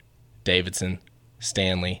 Rowan, Davidson,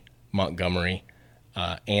 Stanley, Montgomery,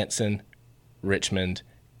 Anson, Richmond,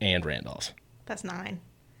 and Randolph. That's 9.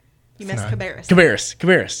 You missed Cabarrus. Cabarrus.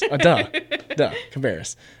 Duh,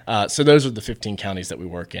 Cabarrus. So those are the 15 counties that we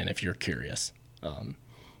work in, if you're curious. And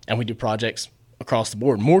we do projects across the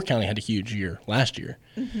board. Moore County had a huge year last year.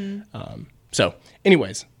 Mm-hmm. So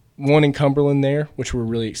anyways, one in Cumberland there, which we're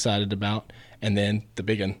really excited about. And then the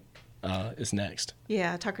big one is next.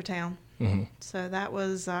 Yeah, Tuckertown. Mm-hmm. So that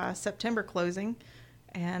was September closing.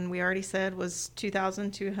 And we already said was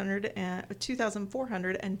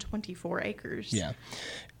 2,424 acres. Yeah.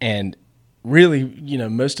 And really,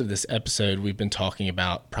 most of this episode we've been talking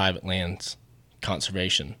about private lands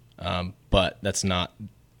conservation, but that's not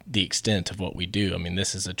the extent of what we do. I mean,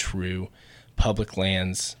 this is a true public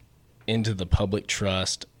lands into the public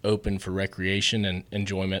trust, open for recreation and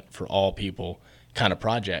enjoyment for all people kind of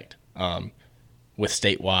project with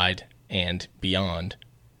statewide and beyond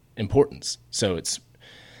importance. So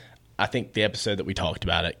I think the episode that we talked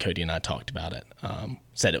about it, Cody and I talked about it,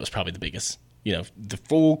 said it was probably the biggest, the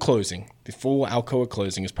full Alcoa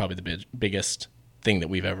closing is probably the biggest thing that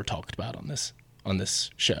we've ever talked about on this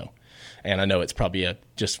show. And I know it's probably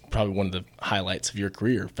probably one of the highlights of your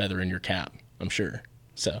career, feather in your cap, I'm sure.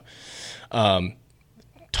 So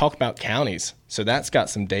talk about counties. So that's got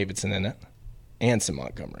some Davidson in it and some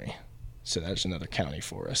Montgomery. So that's another county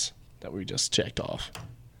for us that we just checked off.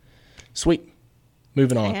 Sweet.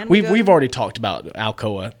 Moving on. We've already talked about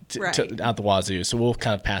Alcoa out the wazoo, so we'll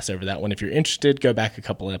kind of pass over that one. If you're interested, go back a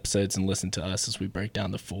couple of episodes and listen to us as we break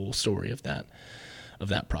down the full story of that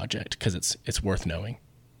project, because it's worth knowing.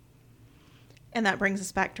 And that brings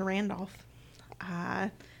us back to Randolph.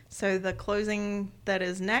 So the closing that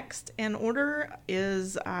is next in order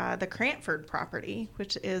is the Cranford property,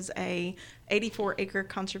 which is a 84-acre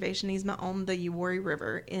conservation easement on the Uwharrie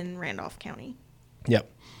River in Randolph County. Yep.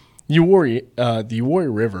 The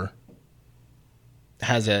Uwharrie River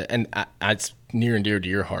has it's near and dear to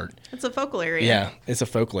your heart. It's a focal area. Yeah, it's a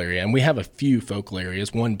focal area. And we have a few focal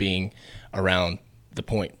areas, one being around the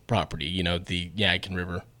Point property, the Yadkin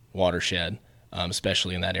River watershed,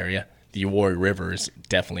 especially in that area. The Uwharrie River is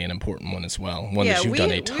definitely an important one as well. One that you've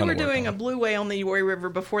done a ton of work on. We were doing a blueway on the Uwharrie River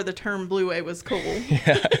before the term blueway was cool.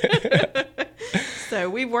 Yeah. So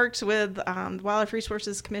we've worked with the Wildlife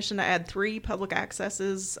Resources Commission to add 3 public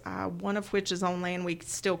accesses, one of which is on land we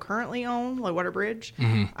still currently own, Low Water Bridge,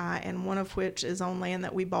 and one of which is on land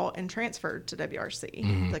that we bought and transferred to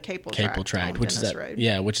WRC, the Capel Tract, which is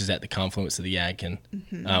at the confluence of the Yadkin,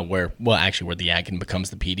 where the Yadkin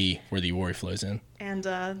becomes the PD, where the Uwharrie flows in. And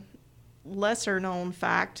lesser known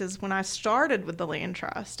fact is when I started with the Land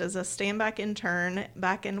Trust as a stand-back intern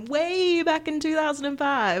way back in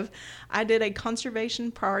 2005, I did a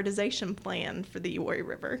conservation prioritization plan for the Uwharrie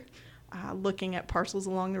River, looking at parcels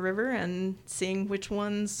along the river and seeing which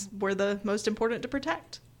ones were the most important to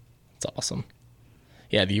protect. That's awesome.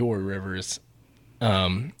 Yeah, the Uwharrie River is,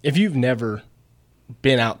 if you've never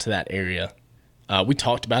been out to that area, we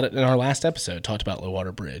talked about it in our last episode, talked about Low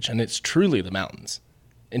Water Bridge, and it's truly the mountains.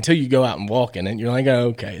 Until you go out and walk in it, you're like, oh,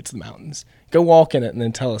 okay, it's the mountains. Go walk in it and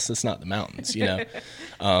then tell us it's not the mountains,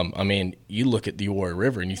 I mean, you look at the Uwharrie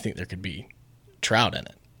River and you think there could be trout in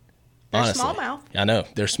it. There's smallmouth. I know.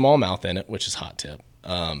 There's smallmouth in it, which is hot tip.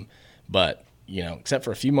 But, except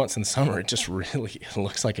for a few months in the summer, it just really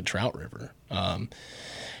looks like a trout river.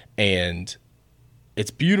 And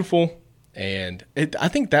it's beautiful. And I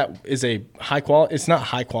think that is a high quality, it's not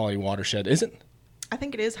high quality watershed, is it? I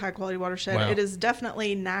think it is high quality watershed. Wow. It is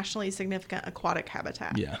definitely nationally significant aquatic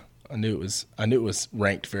habitat. Yeah, I knew it was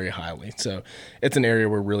ranked very highly. So it's an area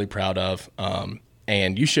we're really proud of.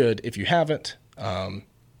 And you should, if you haven't.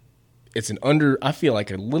 It's I feel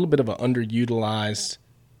like a little bit of an underutilized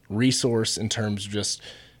resource in terms of just,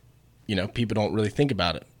 people don't really think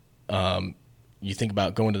about it. You think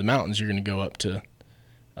about going to the mountains, you're going to go up to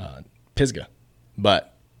Pisgah,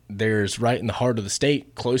 but there's right in the heart of the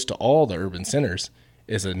state, close to all the urban centers,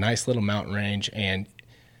 is a nice little mountain range, and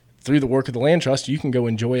through the work of the land trust, you can go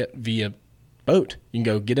enjoy it via boat. You can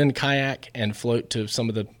go get in a kayak and float to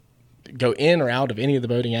go in or out of any of the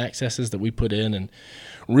boating accesses that we put in, and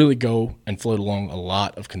really go and float along a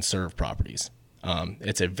lot of conserved properties.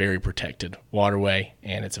 It's a very protected waterway,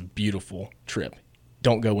 and it's a beautiful trip.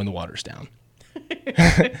 Don't go when the water's down.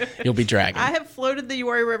 You'll be dragging. I have floated the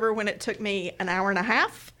Uwharrie River when it took me an hour and a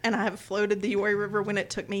half, and I have floated the Uwharrie River when it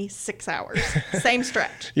took me 6 hours. Same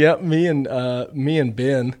stretch. Yep, me and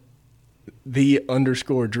Ben, the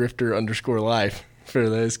 _drifter_life, for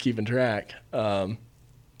those keeping track.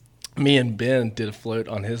 Me and Ben did a float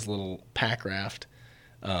on his little pack raft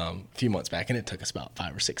a few months back, and it took us about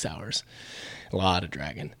 5 or 6 hours. A lot of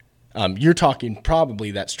dragging. You're talking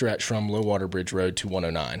probably that stretch from Low Water Bridge Road to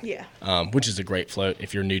 109. Yeah. Which is a great float.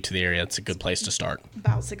 If you're new to the area, it's a good place to start.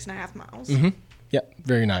 About 6.5 miles. Mm-hmm. Yep,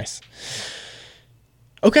 very nice.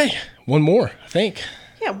 Okay, one more, I think.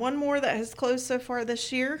 Yeah, one more that has closed so far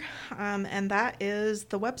this year, and that is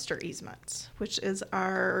the Webster easement, which is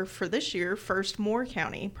our, for this year, first Moore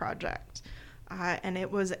County project. And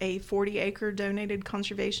it was a 40-acre donated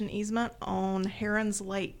conservation easement on Herons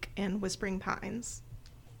Lake in Whispering Pines.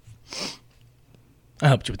 I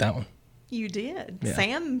helped you with that one. You did.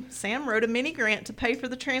 Yeah. Sam wrote a mini grant to pay for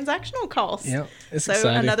the transactional costs. Yeah, it's so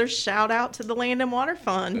exciting. Another shout out to the Land and Water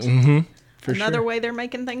Fund. Mm-hmm. For Another sure. way they're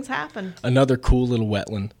making things happen. Another cool little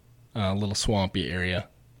wetland, little swampy area.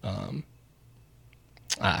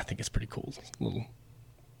 I think it's pretty cool. Little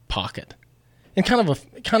pocket, and kind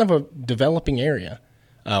of a developing area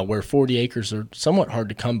where 40 acres are somewhat hard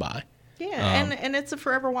to come by. Yeah, and it's a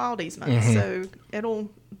forever wild easement, so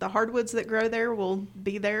the hardwoods that grow there will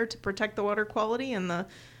be there to protect the water quality and the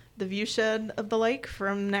view shed of the lake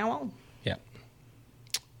from now on. Yeah.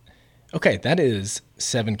 Okay, that is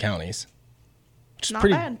 7 counties. Which is Not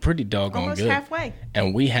pretty bad. pretty doggone Almost good. halfway.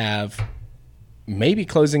 And we have maybe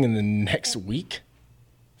closing in the next week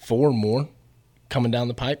 4 more coming down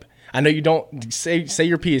the pipe. I know you don't say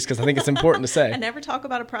your piece because I think it's important to say. I never talk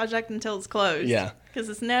about a project until it's closed. Yeah. Because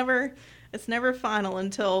it's never final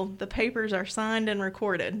until the papers are signed and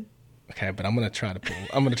recorded. Okay, but I'm gonna try to pull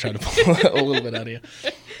a little bit out of you.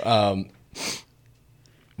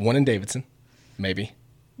 One in Davidson, maybe.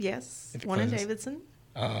 Yes. If it One in closes. Davidson.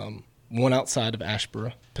 One outside of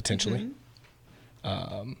Ashboro, potentially.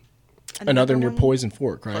 Mm-hmm. Another near one Poison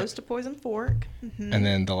Fork, right? Close to Poison Fork. Mm-hmm. And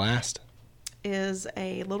then the last. Is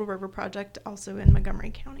a Little River project also in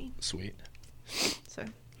Montgomery County. Sweet. So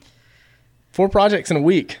 4 projects in a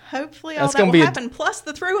week. hopefully That's all that gonna will be happen, plus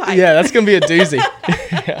the through hike. Yeah, that's going to be a doozy.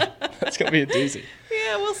 Yeah, that's going to be a doozy.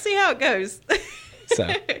 Yeah, we'll see how it goes.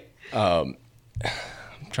 So, I'm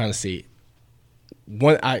trying to see.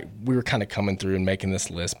 We were kind of coming through and making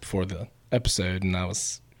this list before the episode, and I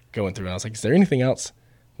was going through, and I was like, is there anything else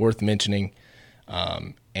worth mentioning?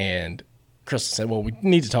 And Crystal said, well, we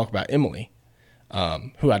need to talk about Emily,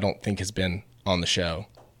 who I don't think has been on the show,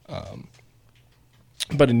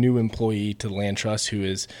 but a new employee to the Land Trust who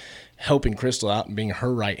is helping Crystal out and being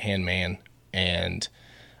her right-hand man, and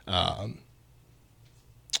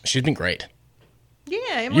she's been great.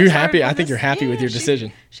 Yeah. You're happy? I think you're happy with your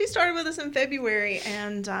decision. She started with us in February,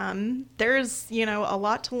 and there's, a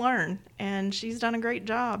lot to learn, and she's done a great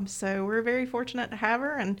job. So we're very fortunate to have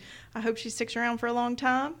her, and I hope she sticks around for a long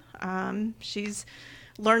time. She's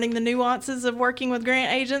learning the nuances of working with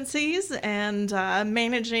grant agencies and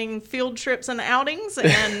managing field trips and outings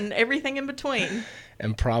and everything in between.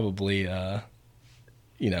 And probably,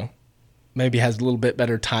 maybe has a little bit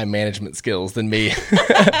better time management skills than me,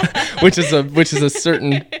 which is a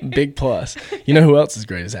certain big plus. You know who else is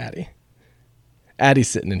great is Addie. Addie's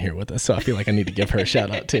sitting in here with us, so I feel like I need to give her a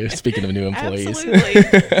shout out too. Speaking of new employees.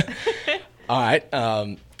 Absolutely. All right,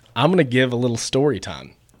 I'm gonna give a little story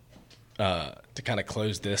time to kind of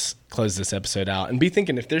close this episode out, and be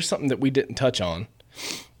thinking if there's something that we didn't touch on,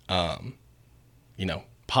 pop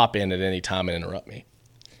in at any time and interrupt me.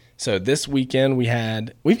 So this weekend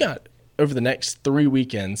we've got over the next 3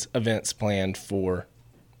 weekends events planned for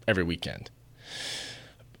every weekend.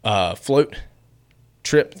 Float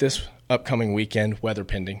trip this upcoming weekend, weather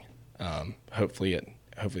pending. Hopefully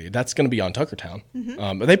that's going to be on Tuckertown.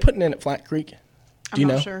 Mm-hmm. Are they putting in at Flat Creek? Do you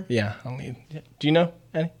know? I'm not sure. Yeah. Do you know,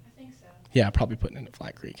 Annie? I think so. Yeah, probably putting in at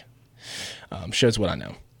Flat Creek. Shows what I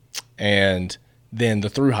know. And then the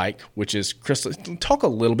through hike, which is Crystal. Talk a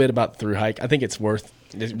little bit about the through hike. I think it's worth.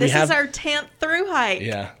 This is our 10th through hike.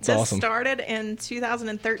 Yeah, it's this awesome. Started in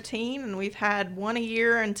 2013, and we've had one a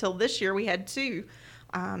year until this year. We had 2.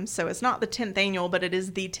 So it's not the 10th annual, but it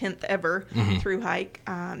is the 10th ever through hike.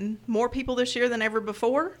 More people this year than ever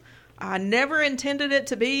before. I never intended it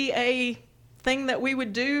to be a thing that we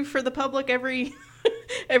would do for the public every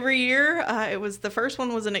every year. The first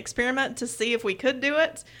one was an experiment to see if we could do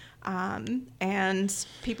it. And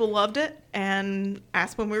people loved it and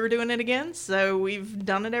asked when we were doing it again. So we've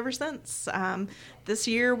done it ever since. This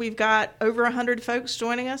year we've got over 100 folks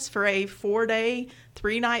joining us for a 4-day,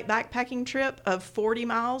 3-night backpacking trip of 40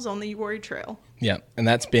 miles on the Uwharrie Trail. Yeah, and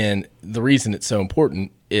that's been the reason it's so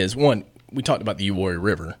important is, one, we talked about the Uwharrie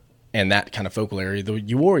River and that kind of focal area. The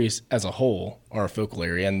Uwharries as a whole are a focal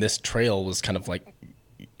area, and this trail was kind of like,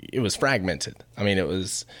 it was fragmented. I mean, it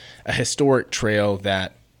was a historic trail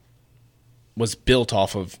that was built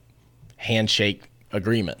off of handshake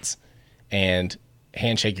agreements, and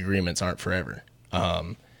handshake agreements aren't forever,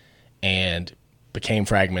 and became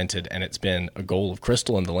fragmented. And it's been a goal of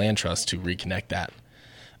Crystal and the Land Trust to reconnect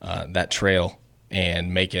that trail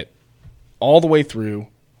and make it all the way through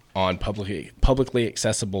on publicly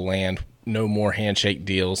accessible land. No more handshake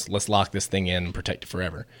deals. Let's lock this thing in and protect it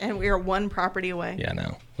forever. And we are one property away. Yeah, I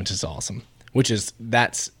know, which is awesome.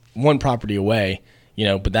 That's one property away,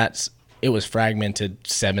 but it was fragmented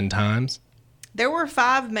 7 times. There were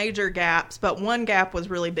 5 major gaps, but one gap was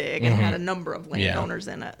really big and had a number of landowners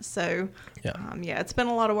in it. So, it's been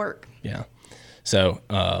a lot of work. Yeah. So,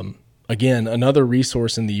 again, another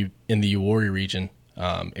resource in the Uwharrie region,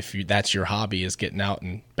 if that's your hobby, is getting out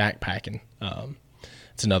and backpacking.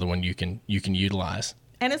 It's another one you can utilize.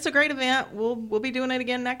 And it's a great event. We'll be doing it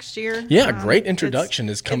again next year. Yeah, a great introduction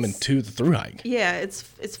is coming to the thru hike. Yeah,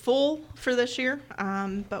 it's full for this year,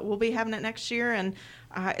 but we'll be having it next year. And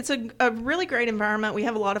it's a really great environment. We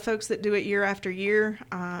have a lot of folks that do it year after year,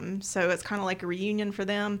 so it's kind of like a reunion for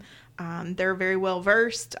them. They're very well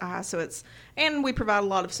versed, and we provide a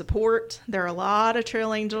lot of support. There are a lot of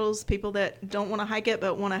trail angels, people that don't want to hike it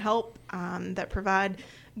but want to help, that provide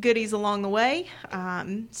goodies along the way.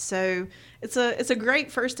 So it's a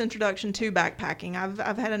great first introduction to backpacking.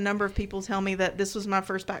 I've had a number of people tell me that this was my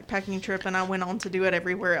first backpacking trip and I went on to do it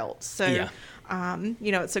everywhere else. So,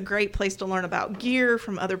 it's a great place to learn about gear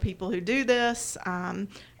from other people who do this, and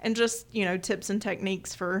just, tips and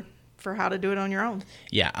techniques for how to do it on your own.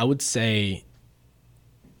 Yeah, I would say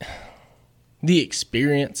the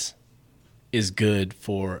experience is good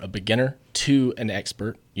for a beginner to an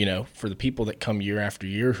expert. For the people that come year after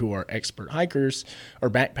year who are expert hikers or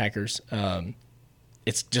backpackers,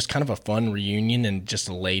 it's just kind of a fun reunion and just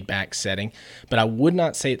a laid back setting. But I would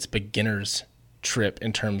not say it's beginner's trip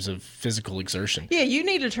in terms of physical exertion. Yeah, you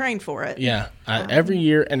need to train for it. Yeah, every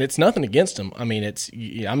year, and it's nothing against them. I mean,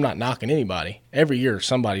 I'm not knocking anybody. Every year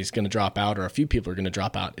somebody's going to drop out, or a few people are going to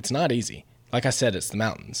drop out. It's not easy. Like I said, it's the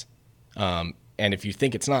mountains. And if you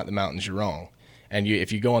think it's not the mountains, you're wrong. And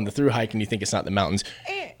if you go on the thru hike and you think it's not the mountains,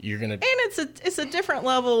 you're gonna. And it's a different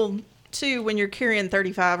level too when you're carrying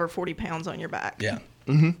 35 or 40 pounds on your back. Yeah.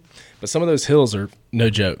 Mm-hmm. But some of those hills are no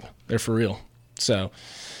joke. They're for real. So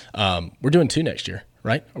we're doing 2 next year,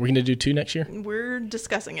 right? Are we going to do 2 next year? We're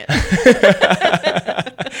discussing it.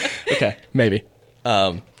 Okay, maybe.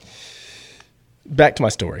 Back to my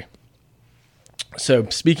story. So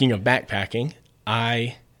speaking of backpacking,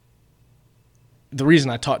 the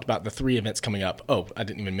reason I talked about the 3 events coming up, I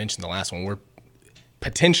didn't even mention the last one. We're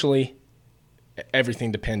potentially,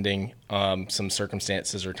 everything depending, some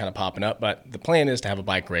circumstances are kind of popping up, but the plan is to have a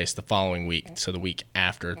bike race the following week. So the week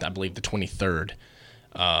after, I believe the 23rd.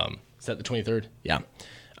 Is that the 23rd? Yeah.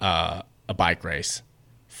 A bike race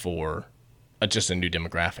for just a new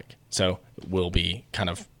demographic. So we'll be kind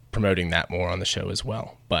of promoting that more on the show as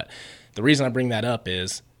well. But the reason I bring that up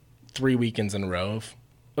is 3 weekends in a row of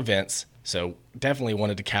events. So definitely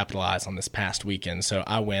wanted to capitalize on this past weekend. So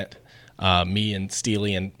I went, me and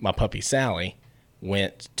Steely and my puppy Sally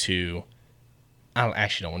went to, I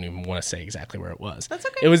don't even want to say exactly where it was. That's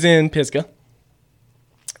okay. It was in Pisgah.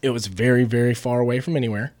 It was very, very far away from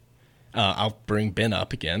anywhere. I'll bring Ben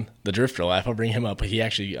up again, the Drifter Life. I'll bring him up. He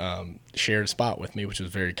actually shared a spot with me, which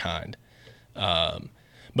was very kind. But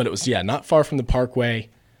it was, not far from the parkway,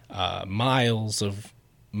 miles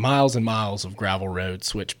and miles of gravel road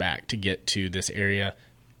switch back to get to this area,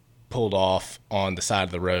 pulled off on the side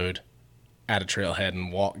of the road at a trailhead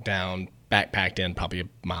and walked down, backpacked in probably a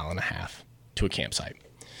mile and a half to a campsite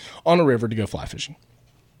on a river to go fly fishing.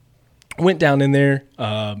 Went down in there.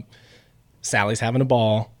 Sally's having a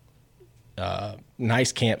ball.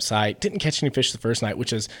 Nice campsite. Didn't catch any fish the first night,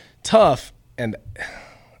 which is tough. And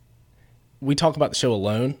we talk about the show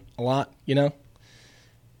alone a lot,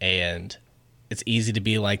 and it's easy to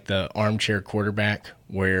be like the armchair quarterback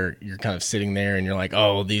where you're kind of sitting there and you're like,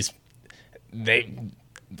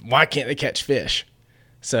 why can't they catch fish?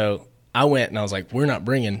 So I went and I was like, we're not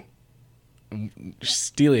bringing,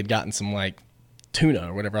 Steely had gotten some like tuna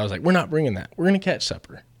or whatever. I was like, we're not bringing that. We're going to catch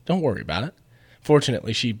supper. Don't worry about it.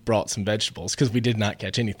 Fortunately, she brought some vegetables because we did not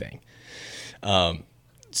catch anything.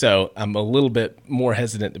 So I'm a little bit more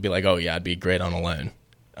hesitant to be like, oh yeah, I'd be great on alone.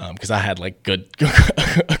 Because I had like good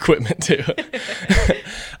equipment too.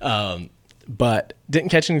 But didn't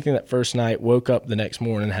catch anything that first night. Woke up the next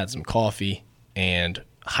morning, had some coffee, and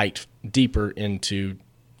hiked deeper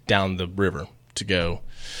down the river to go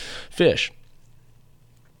fish.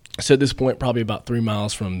 So at this point, probably about 3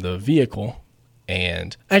 miles from the vehicle.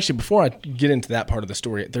 And actually, before I get into that part of the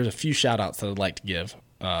story, there's a few shout outs that I'd like to give.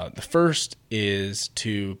 The first is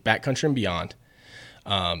to Backcountry and Beyond.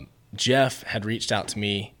 Jeff had reached out to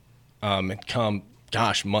me and come,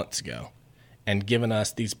 months ago, and given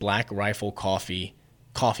us these Black Rifle coffee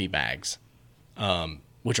bags,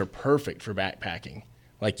 which are perfect for backpacking.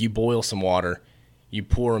 Like, you boil some water, you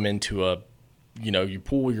pour them into you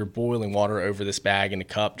pour your boiling water over this bag in a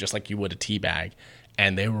cup just like you would a tea bag,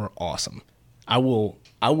 and they were awesome. I will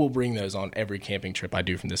bring those on every camping trip I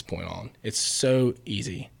do from this point on. It's so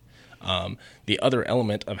easy. The other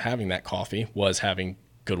element of having that coffee was having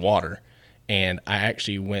good water. And I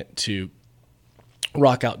actually went to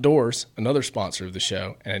Rock Outdoors, another sponsor of the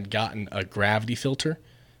show, and had gotten a gravity filter.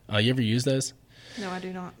 You ever use those? No, I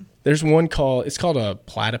do not. There's one it's called a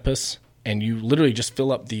platypus, and you literally just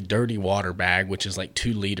fill up the dirty water bag, which is like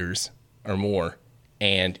 2 liters or more,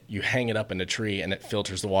 and you hang it up in a tree, and it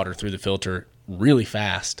filters the water through the filter really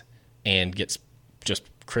fast and gets just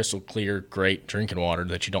crystal clear, great drinking water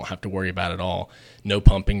that you don't have to worry about at all. No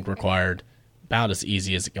pumping required. About as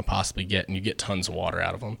easy as it can possibly get, and you get tons of water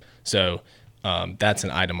out of them. So that's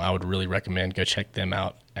an item I would really recommend. Go check them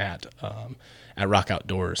out at Rock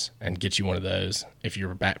Outdoors and get you one of those if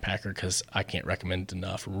you're a backpacker, because I can't recommend it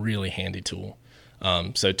enough. Really handy tool.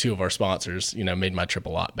 So 2 of our sponsors, made my trip a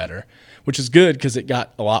lot better, which is good because it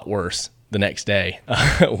got a lot worse the next day.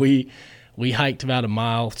 We hiked about a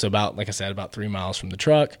mile, so like I said, about 3 miles from the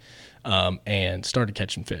truck, and started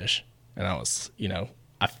catching fish. And I was,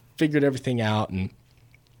 I figured everything out, and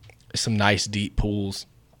some nice deep pools.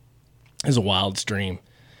 Is a wild stream.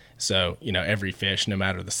 So, every fish, no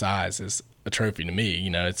matter the size, is a trophy to me.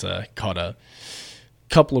 Caught a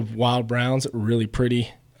couple of wild browns that were really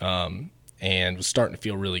pretty, and was starting to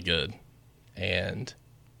feel really good. And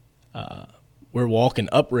we're walking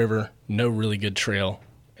upriver, no really good trail.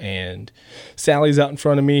 And Sally's out in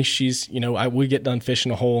front of me. She's, we get done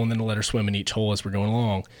fishing a hole, and then I let her swim in each hole as we're going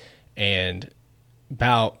along. And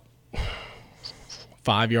about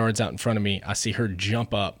 5 yards out in front of me, I see her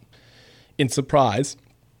jump up in surprise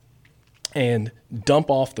and dump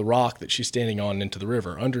off the rock that she's standing on into the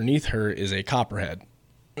river. Underneath her is a copperhead.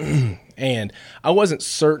 And I wasn't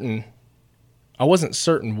certain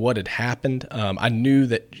what had happened. I knew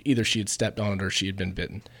that either she had stepped on it or she had been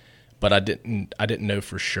bitten, but I didn't know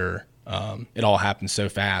for sure. It all happened so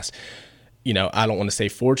fast. I don't want to say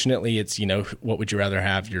fortunately. It's, what would you rather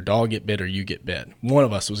have, your dog get bit or you get bit? One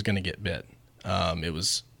of us was going to get bit. It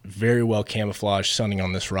was very well camouflaged, sunning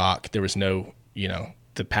on this rock. There was no,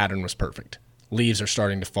 the pattern was perfect. Leaves are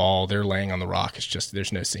starting to fall. They're laying on the rock. It's just,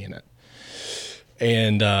 there's no seeing it.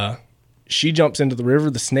 And she jumps into the river.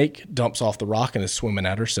 The snake dumps off the rock and is swimming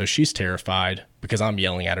at her. So she's terrified because I'm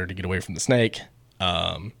yelling at her to get away from the snake.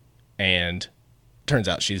 And turns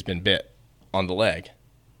out she's been bit on the leg.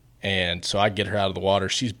 And so I get her out of the water.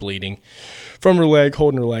 She's bleeding from her leg,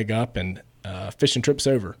 holding her leg up, and fishing trip's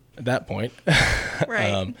over at that point.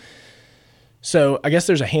 Right. So I guess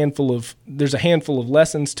there's a handful of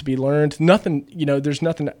lessons to be learned. Nothing, there's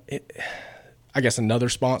nothing. I guess another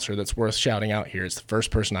sponsor that's worth shouting out here is the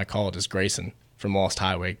first person I called is Grayson from Lost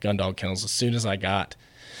Highway Gundog Kennels. As soon as I got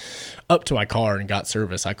up to my car and got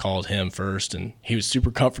service, I called him first, and he was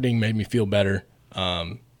super comforting, made me feel better.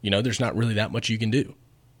 There's not really that much you can do.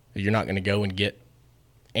 You're not going to go and get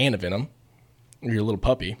antivenom or your little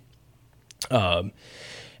puppy.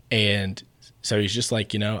 And so he's just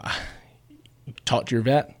like, talk to your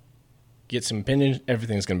vet, get some opinions,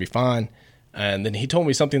 everything's going to be fine. And then he told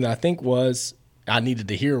me something that I think was I needed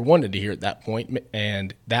to hear, wanted to hear at that point,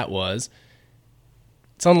 and that was,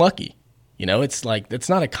 it's unlucky. It's like, it's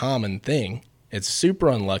not a common thing. It's super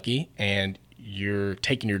unlucky, and you're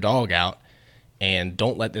taking your dog out, and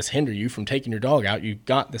don't let this hinder you from taking your dog out. You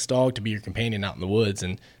got this dog to be your companion out in the woods,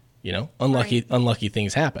 and, unlucky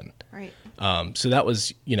things happen. Right. So that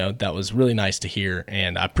was really nice to hear,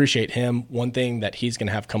 and I appreciate him. One thing that he's going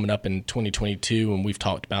to have coming up in 2022, and we've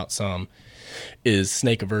talked about some, is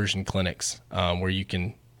snake aversion clinics, where you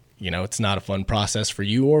can, it's not a fun process for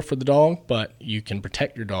you or for the dog, but you can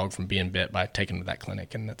protect your dog from being bit by taking them to that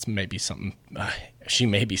clinic. And that's maybe something, she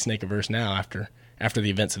may be snake averse now after the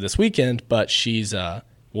events of this weekend, but she's,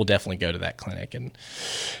 will definitely go to that clinic. And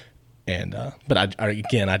And but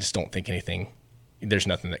I just don't think there's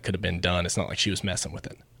nothing that could have been done. It's not like she was messing with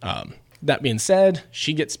it. That being said,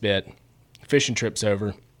 she gets bit, fishing trip's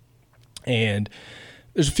over, and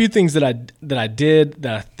there's a few things that I did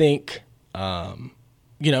that I think, I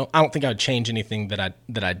don't think I would change anything that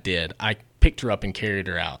I did. I picked her up and carried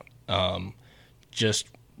her out. Just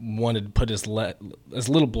wanted to put as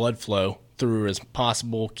little blood flow through her as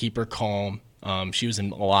possible, keep her calm. She was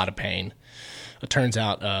in a lot of pain. It turns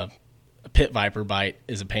out a pit viper bite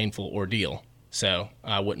is a painful ordeal, so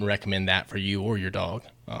I wouldn't recommend that for you or your dog.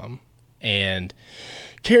 And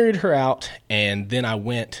carried her out, and then I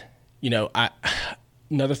went,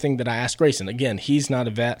 another thing that I asked Grayson, again, he's not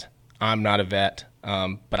a vet, I'm not a vet,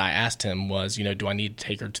 but I asked him was, do I need to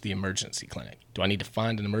take her to the emergency clinic? Do I need to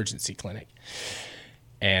find an emergency clinic?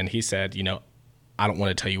 And he said, I don't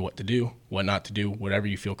want to tell you what to do, what not to do, whatever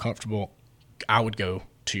you feel comfortable. I would go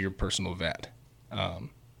to your personal vet.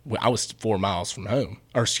 I was 4 hours from home.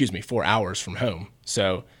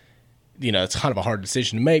 So, it's kind of a hard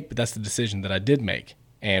decision to make, but that's the decision that I did make,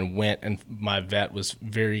 and went, and my vet was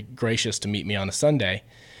very gracious to meet me on a Sunday.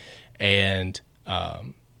 And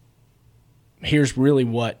here's really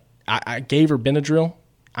what I gave her Benadryl.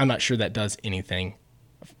 I'm not sure that does anything,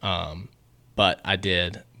 but I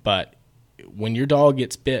did. But when your dog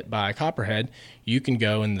gets bit by a copperhead, you can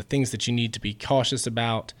go, and the things that you need to be cautious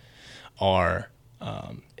about are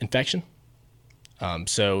infection.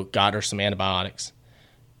 So got her some antibiotics,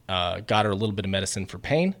 got her a little bit of medicine for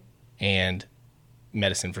pain, and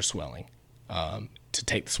medicine for swelling, to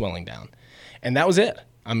take the swelling down. And that was it.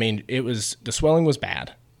 I mean, the swelling was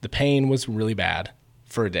bad. The pain was really bad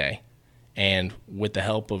for a day. And with the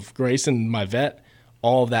help of Grayson, my vet,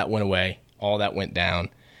 all of that went away. All that went down.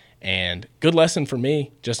 And good lesson for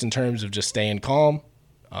me, just in terms of just staying calm.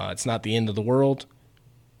 It's not the end of the world.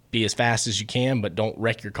 Be as fast as you can, but don't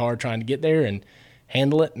wreck your car trying to get there, and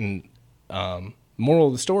handle it. And moral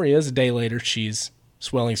of the story is, a day later,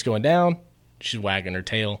 swelling's going down. She's wagging her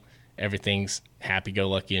tail. Everything's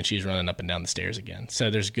happy-go-lucky, and she's running up and down the stairs again. So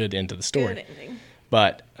there's a good end to the story. Good ending.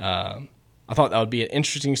 But I thought that would be an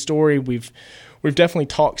interesting story. We've definitely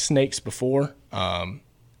talked snakes before, and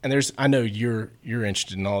I know you're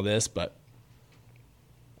interested in all this, but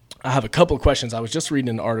I have a couple of questions. I was just reading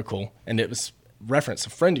an article, and it was referenced a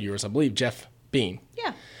friend of yours, I believe, Jeff Beam.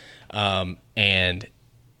 Yeah. And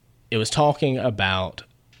it was talking about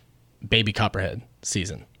baby copperhead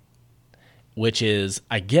season, which is,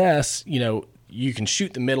 I guess, you can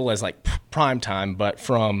shoot the middle as like prime time, but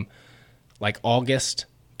from like August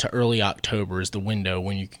to early October is the window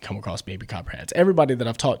when you can come across baby copperheads. Everybody that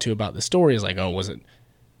I've talked to about this story is like, oh, was it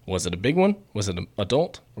a big one? Was it an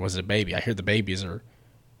adult, or was it a baby? I hear the babies are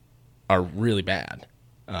really bad.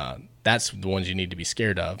 That's the ones you need to be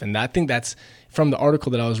scared of. And I think that's from the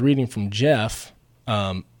article that I was reading from Jeff.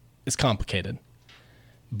 It's complicated,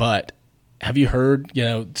 but have you heard,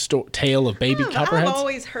 tale of baby copperheads? I've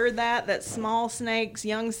always heard that small snakes,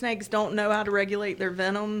 young snakes don't know how to regulate their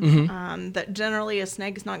venom. Mm-hmm. That generally a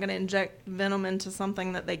snake is not going to inject venom into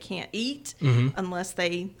something that they can't eat, unless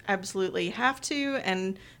they absolutely have to.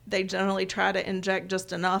 And they generally try to inject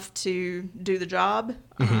just enough to do the job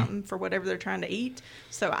for whatever they're trying to eat.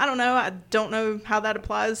 So I don't know. I don't know how that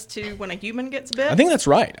applies to when a human gets bit. I think that's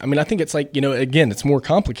right. I mean, I think it's like, again, it's more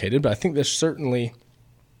complicated, but I think there's certainly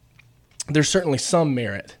some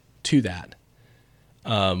merit to that,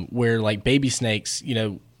 where like baby snakes,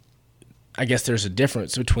 I guess there's a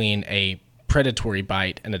difference between a predatory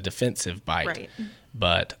bite and a defensive bite. Right.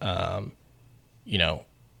 But,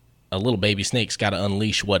 a little baby snake's got to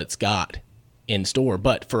unleash what it's got in store.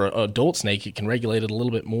 But for an adult snake, it can regulate it a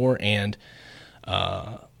little bit more, and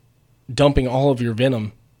dumping all of your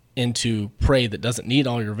venom into prey that doesn't need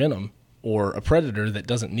all your venom, or a predator that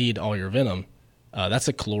doesn't need all your venom, that's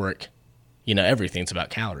a caloric. Everything's about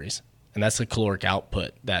calories, and that's a caloric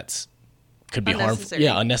output could be harmful.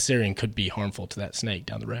 Yeah, unnecessary, and could be harmful to that snake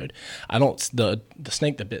down the road. The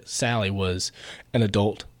snake that bit Sally was an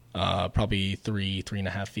adult, probably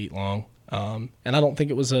 3.5 feet long, and I don't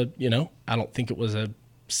think it was it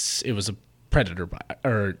was a predator bite,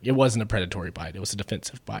 or it wasn't a predatory bite. It was a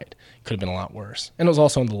defensive bite. Could have been a lot worse, and it was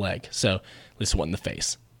also on the leg, so at least it wasn't in the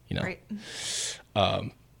face. Right.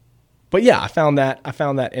 But yeah, I found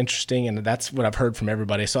that interesting, and that's what I've heard from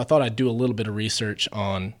everybody. So I thought I'd do a little bit of research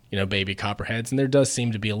on, baby copperheads, and there does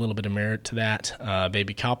seem to be a little bit of merit to that.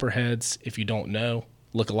 Baby copperheads, if you don't know,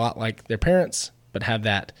 look a lot like their parents, but have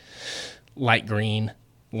that light green,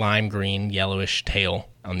 lime green, yellowish tail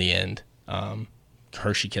on the end.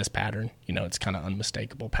 Hershey kiss pattern. It's kind of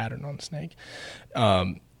unmistakable pattern on the snake.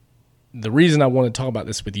 The reason I want to talk about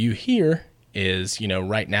this with you here is,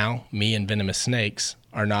 right now, me and venomous snakes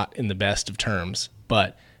are not in the best of terms.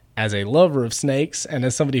 But as a lover of snakes and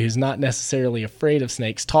as somebody who's not necessarily afraid of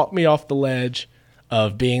snakes, talk me off the ledge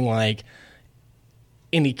of being like,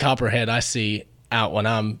 any copperhead I see out when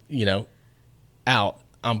I'm, out,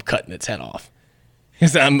 I'm cutting its head off.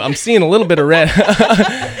 I'm seeing a little bit of red,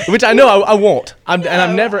 which I know I won't. I've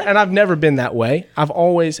never been that way. I've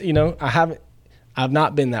always, I've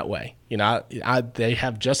not been that way. They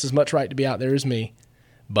have just as much right to be out there as me.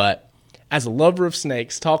 But as a lover of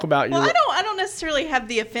snakes, talk about your. Well, I don't necessarily have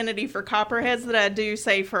the affinity for copperheads that I do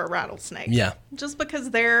say for a rattlesnake. Yeah. Just because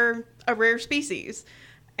they're a rare species,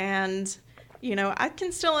 and I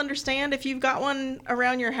can still understand if you've got one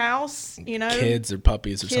around your house, kids or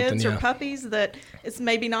puppies or something. Kids or puppies, that it's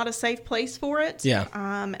maybe not a safe place for it. Yeah.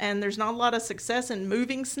 And there's not a lot of success in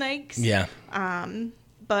moving snakes. Yeah.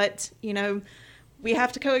 But we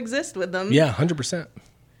have to coexist with them. Yeah, 100%.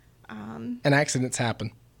 And accidents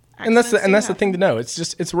happen. And that's the thing to know.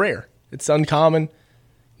 It's rare. It's uncommon.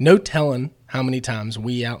 No telling how many times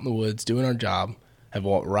we out in the woods doing our job have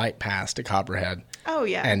walked right past a copperhead. Oh,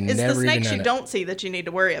 yeah. And it's never the snakes even you don't see that you need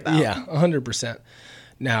to worry about. Yeah, 100%.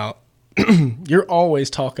 Now, you're always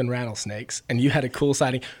talking rattlesnakes, and you had a cool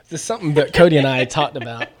sighting. This is something that Cody and I talked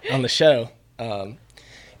about on the show,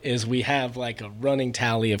 is we have like a running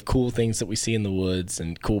tally of cool things that we see in the woods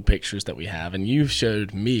and cool pictures that we have. And you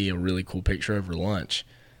showed me a really cool picture over lunch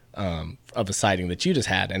of a sighting that you just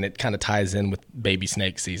had, and it kind of ties in with baby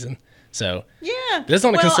snake season. So yeah, this is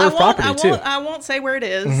on a conserved property too. I won't say where it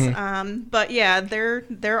is, but yeah,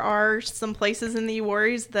 there are some places in the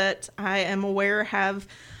Uwharries that I am aware have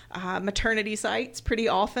maternity sites pretty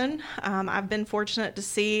often. I've been fortunate to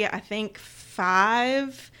see, I think,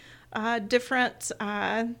 5 different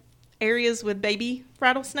areas with baby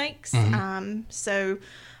rattlesnakes. So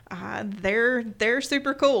they're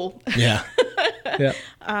super cool. Yeah. Yeah.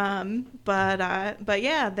 But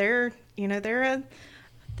yeah, they're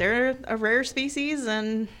a rare species,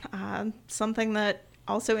 and something that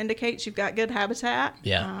also indicates you've got good habitat.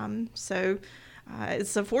 Yeah. So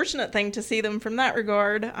it's a fortunate thing to see them from that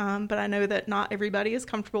regard, but I know that not everybody is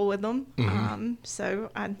comfortable with them. So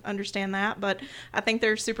I understand that, but I think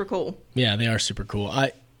they're super cool. Yeah, they are super cool.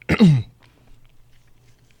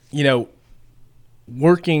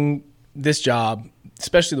 Working this job,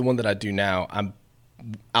 especially the one that I do now, I'm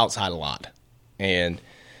outside a lot, and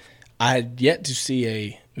I had yet to see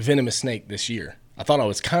a venomous snake this year. I thought I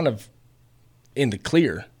was kind of in the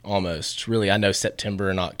clear almost. Really, I know September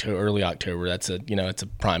and October, early October, it's a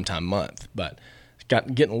prime time month, but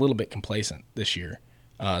getting a little bit complacent this year,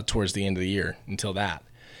 towards the end of the year until that.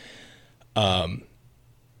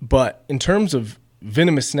 But in terms of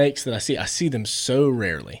venomous snakes that I see them so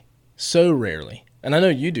rarely. And I know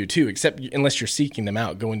you do too, except unless you're seeking them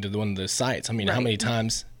out, going to one of those sites. I mean, Right. How many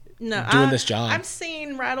times doing this job? I've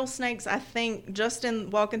seen rattlesnakes, I think, just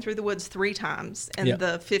in walking through the woods 3 times in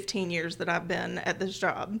the 15 years that I've been at this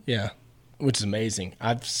job. Yeah, which is amazing.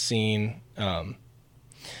 I've seen, the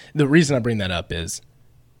reason I bring that up is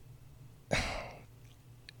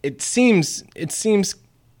it seems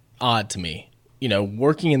odd to me,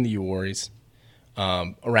 working in the Uwharries,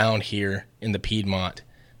 around here in the Piedmont,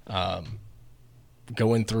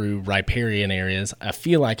 going through riparian areas, I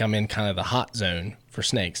feel like I'm in kind of the hot zone for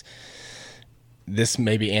snakes. This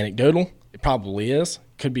may be anecdotal. It probably is.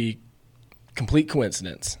 Could be complete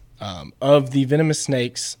coincidence. Of the venomous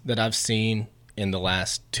snakes that I've seen in the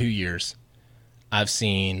last 2 years, I've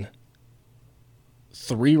seen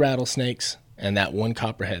 3 rattlesnakes and that 1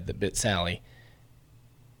 copperhead that bit Sally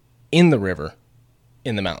in the river,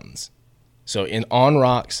 in the mountains. So on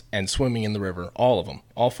rocks and swimming in the river, all of them,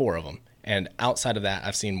 all 4 of them. And outside of that,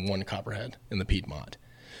 I've seen 1 copperhead in the Piedmont.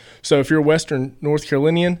 So if you're a Western North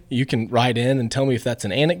Carolinian, you can write in and tell me if that's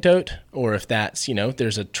an anecdote or if that's,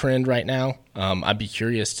 there's a trend right now. I'd be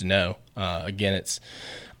curious to know. Again,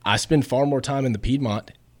 I spend far more time in the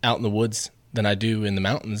Piedmont out in the woods than I do in the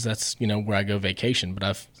mountains. That's, where I go vacation, but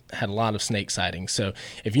I've had a lot of snake sightings. So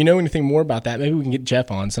if you know anything more about that, maybe we can get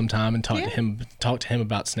Jeff on sometime and talk to him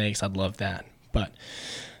about snakes. I'd love that. But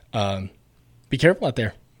be careful out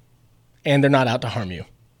there. And they're not out to harm you.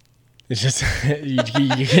 It's just,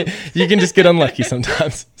 you can just get unlucky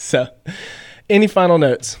sometimes. So, any final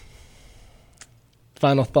notes?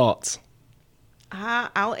 Final thoughts?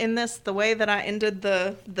 I'll end this the way that I ended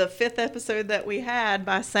the 5th episode that we had,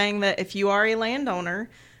 by saying that if you are a landowner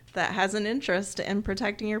that has an interest in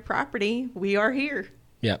protecting your property, we are here.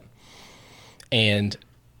 Yep. And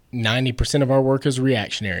 90% of our work is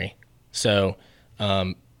reactionary. So,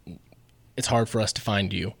 it's hard for us to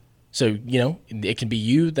find you. So, it can be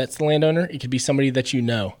you that's the landowner. It could be somebody that you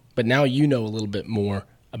know but now you know a little bit more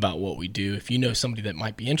about what we do. If you know somebody that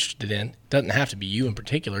might be interested in, it doesn't have to be you in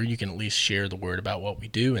particular. You can at least share the word about what we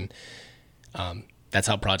do, and that's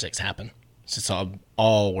how projects happen. It's just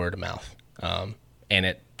all word of mouth, and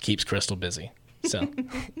it keeps Crystal busy. So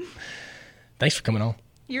thanks for coming on.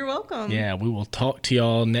 You're welcome. Yeah, we will talk to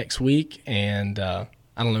y'all next week, and I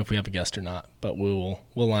don't know if we have a guest or not, but we'll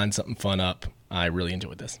line something fun up. I really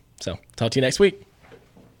enjoyed this. So talk to you next week.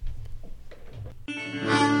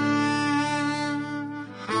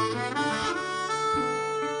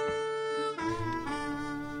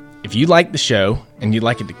 If you like the show and you'd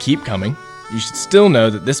like it to keep coming, you should still know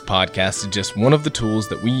that this podcast is just one of the tools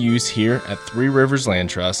that we use here at Three Rivers Land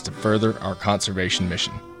Trust to further our conservation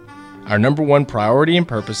mission. Our number one priority and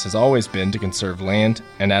purpose has always been to conserve land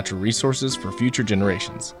and natural resources for future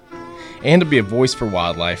generations, and to be a voice for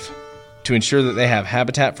wildlife, to ensure that they have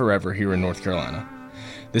habitat forever here in North Carolina.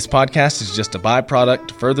 This podcast is just a byproduct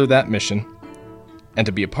to further that mission, and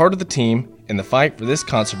to be a part of the team in the fight for this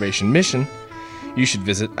conservation mission, you should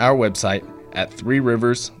visit our website at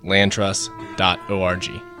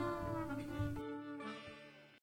threeriverslandtrust.org.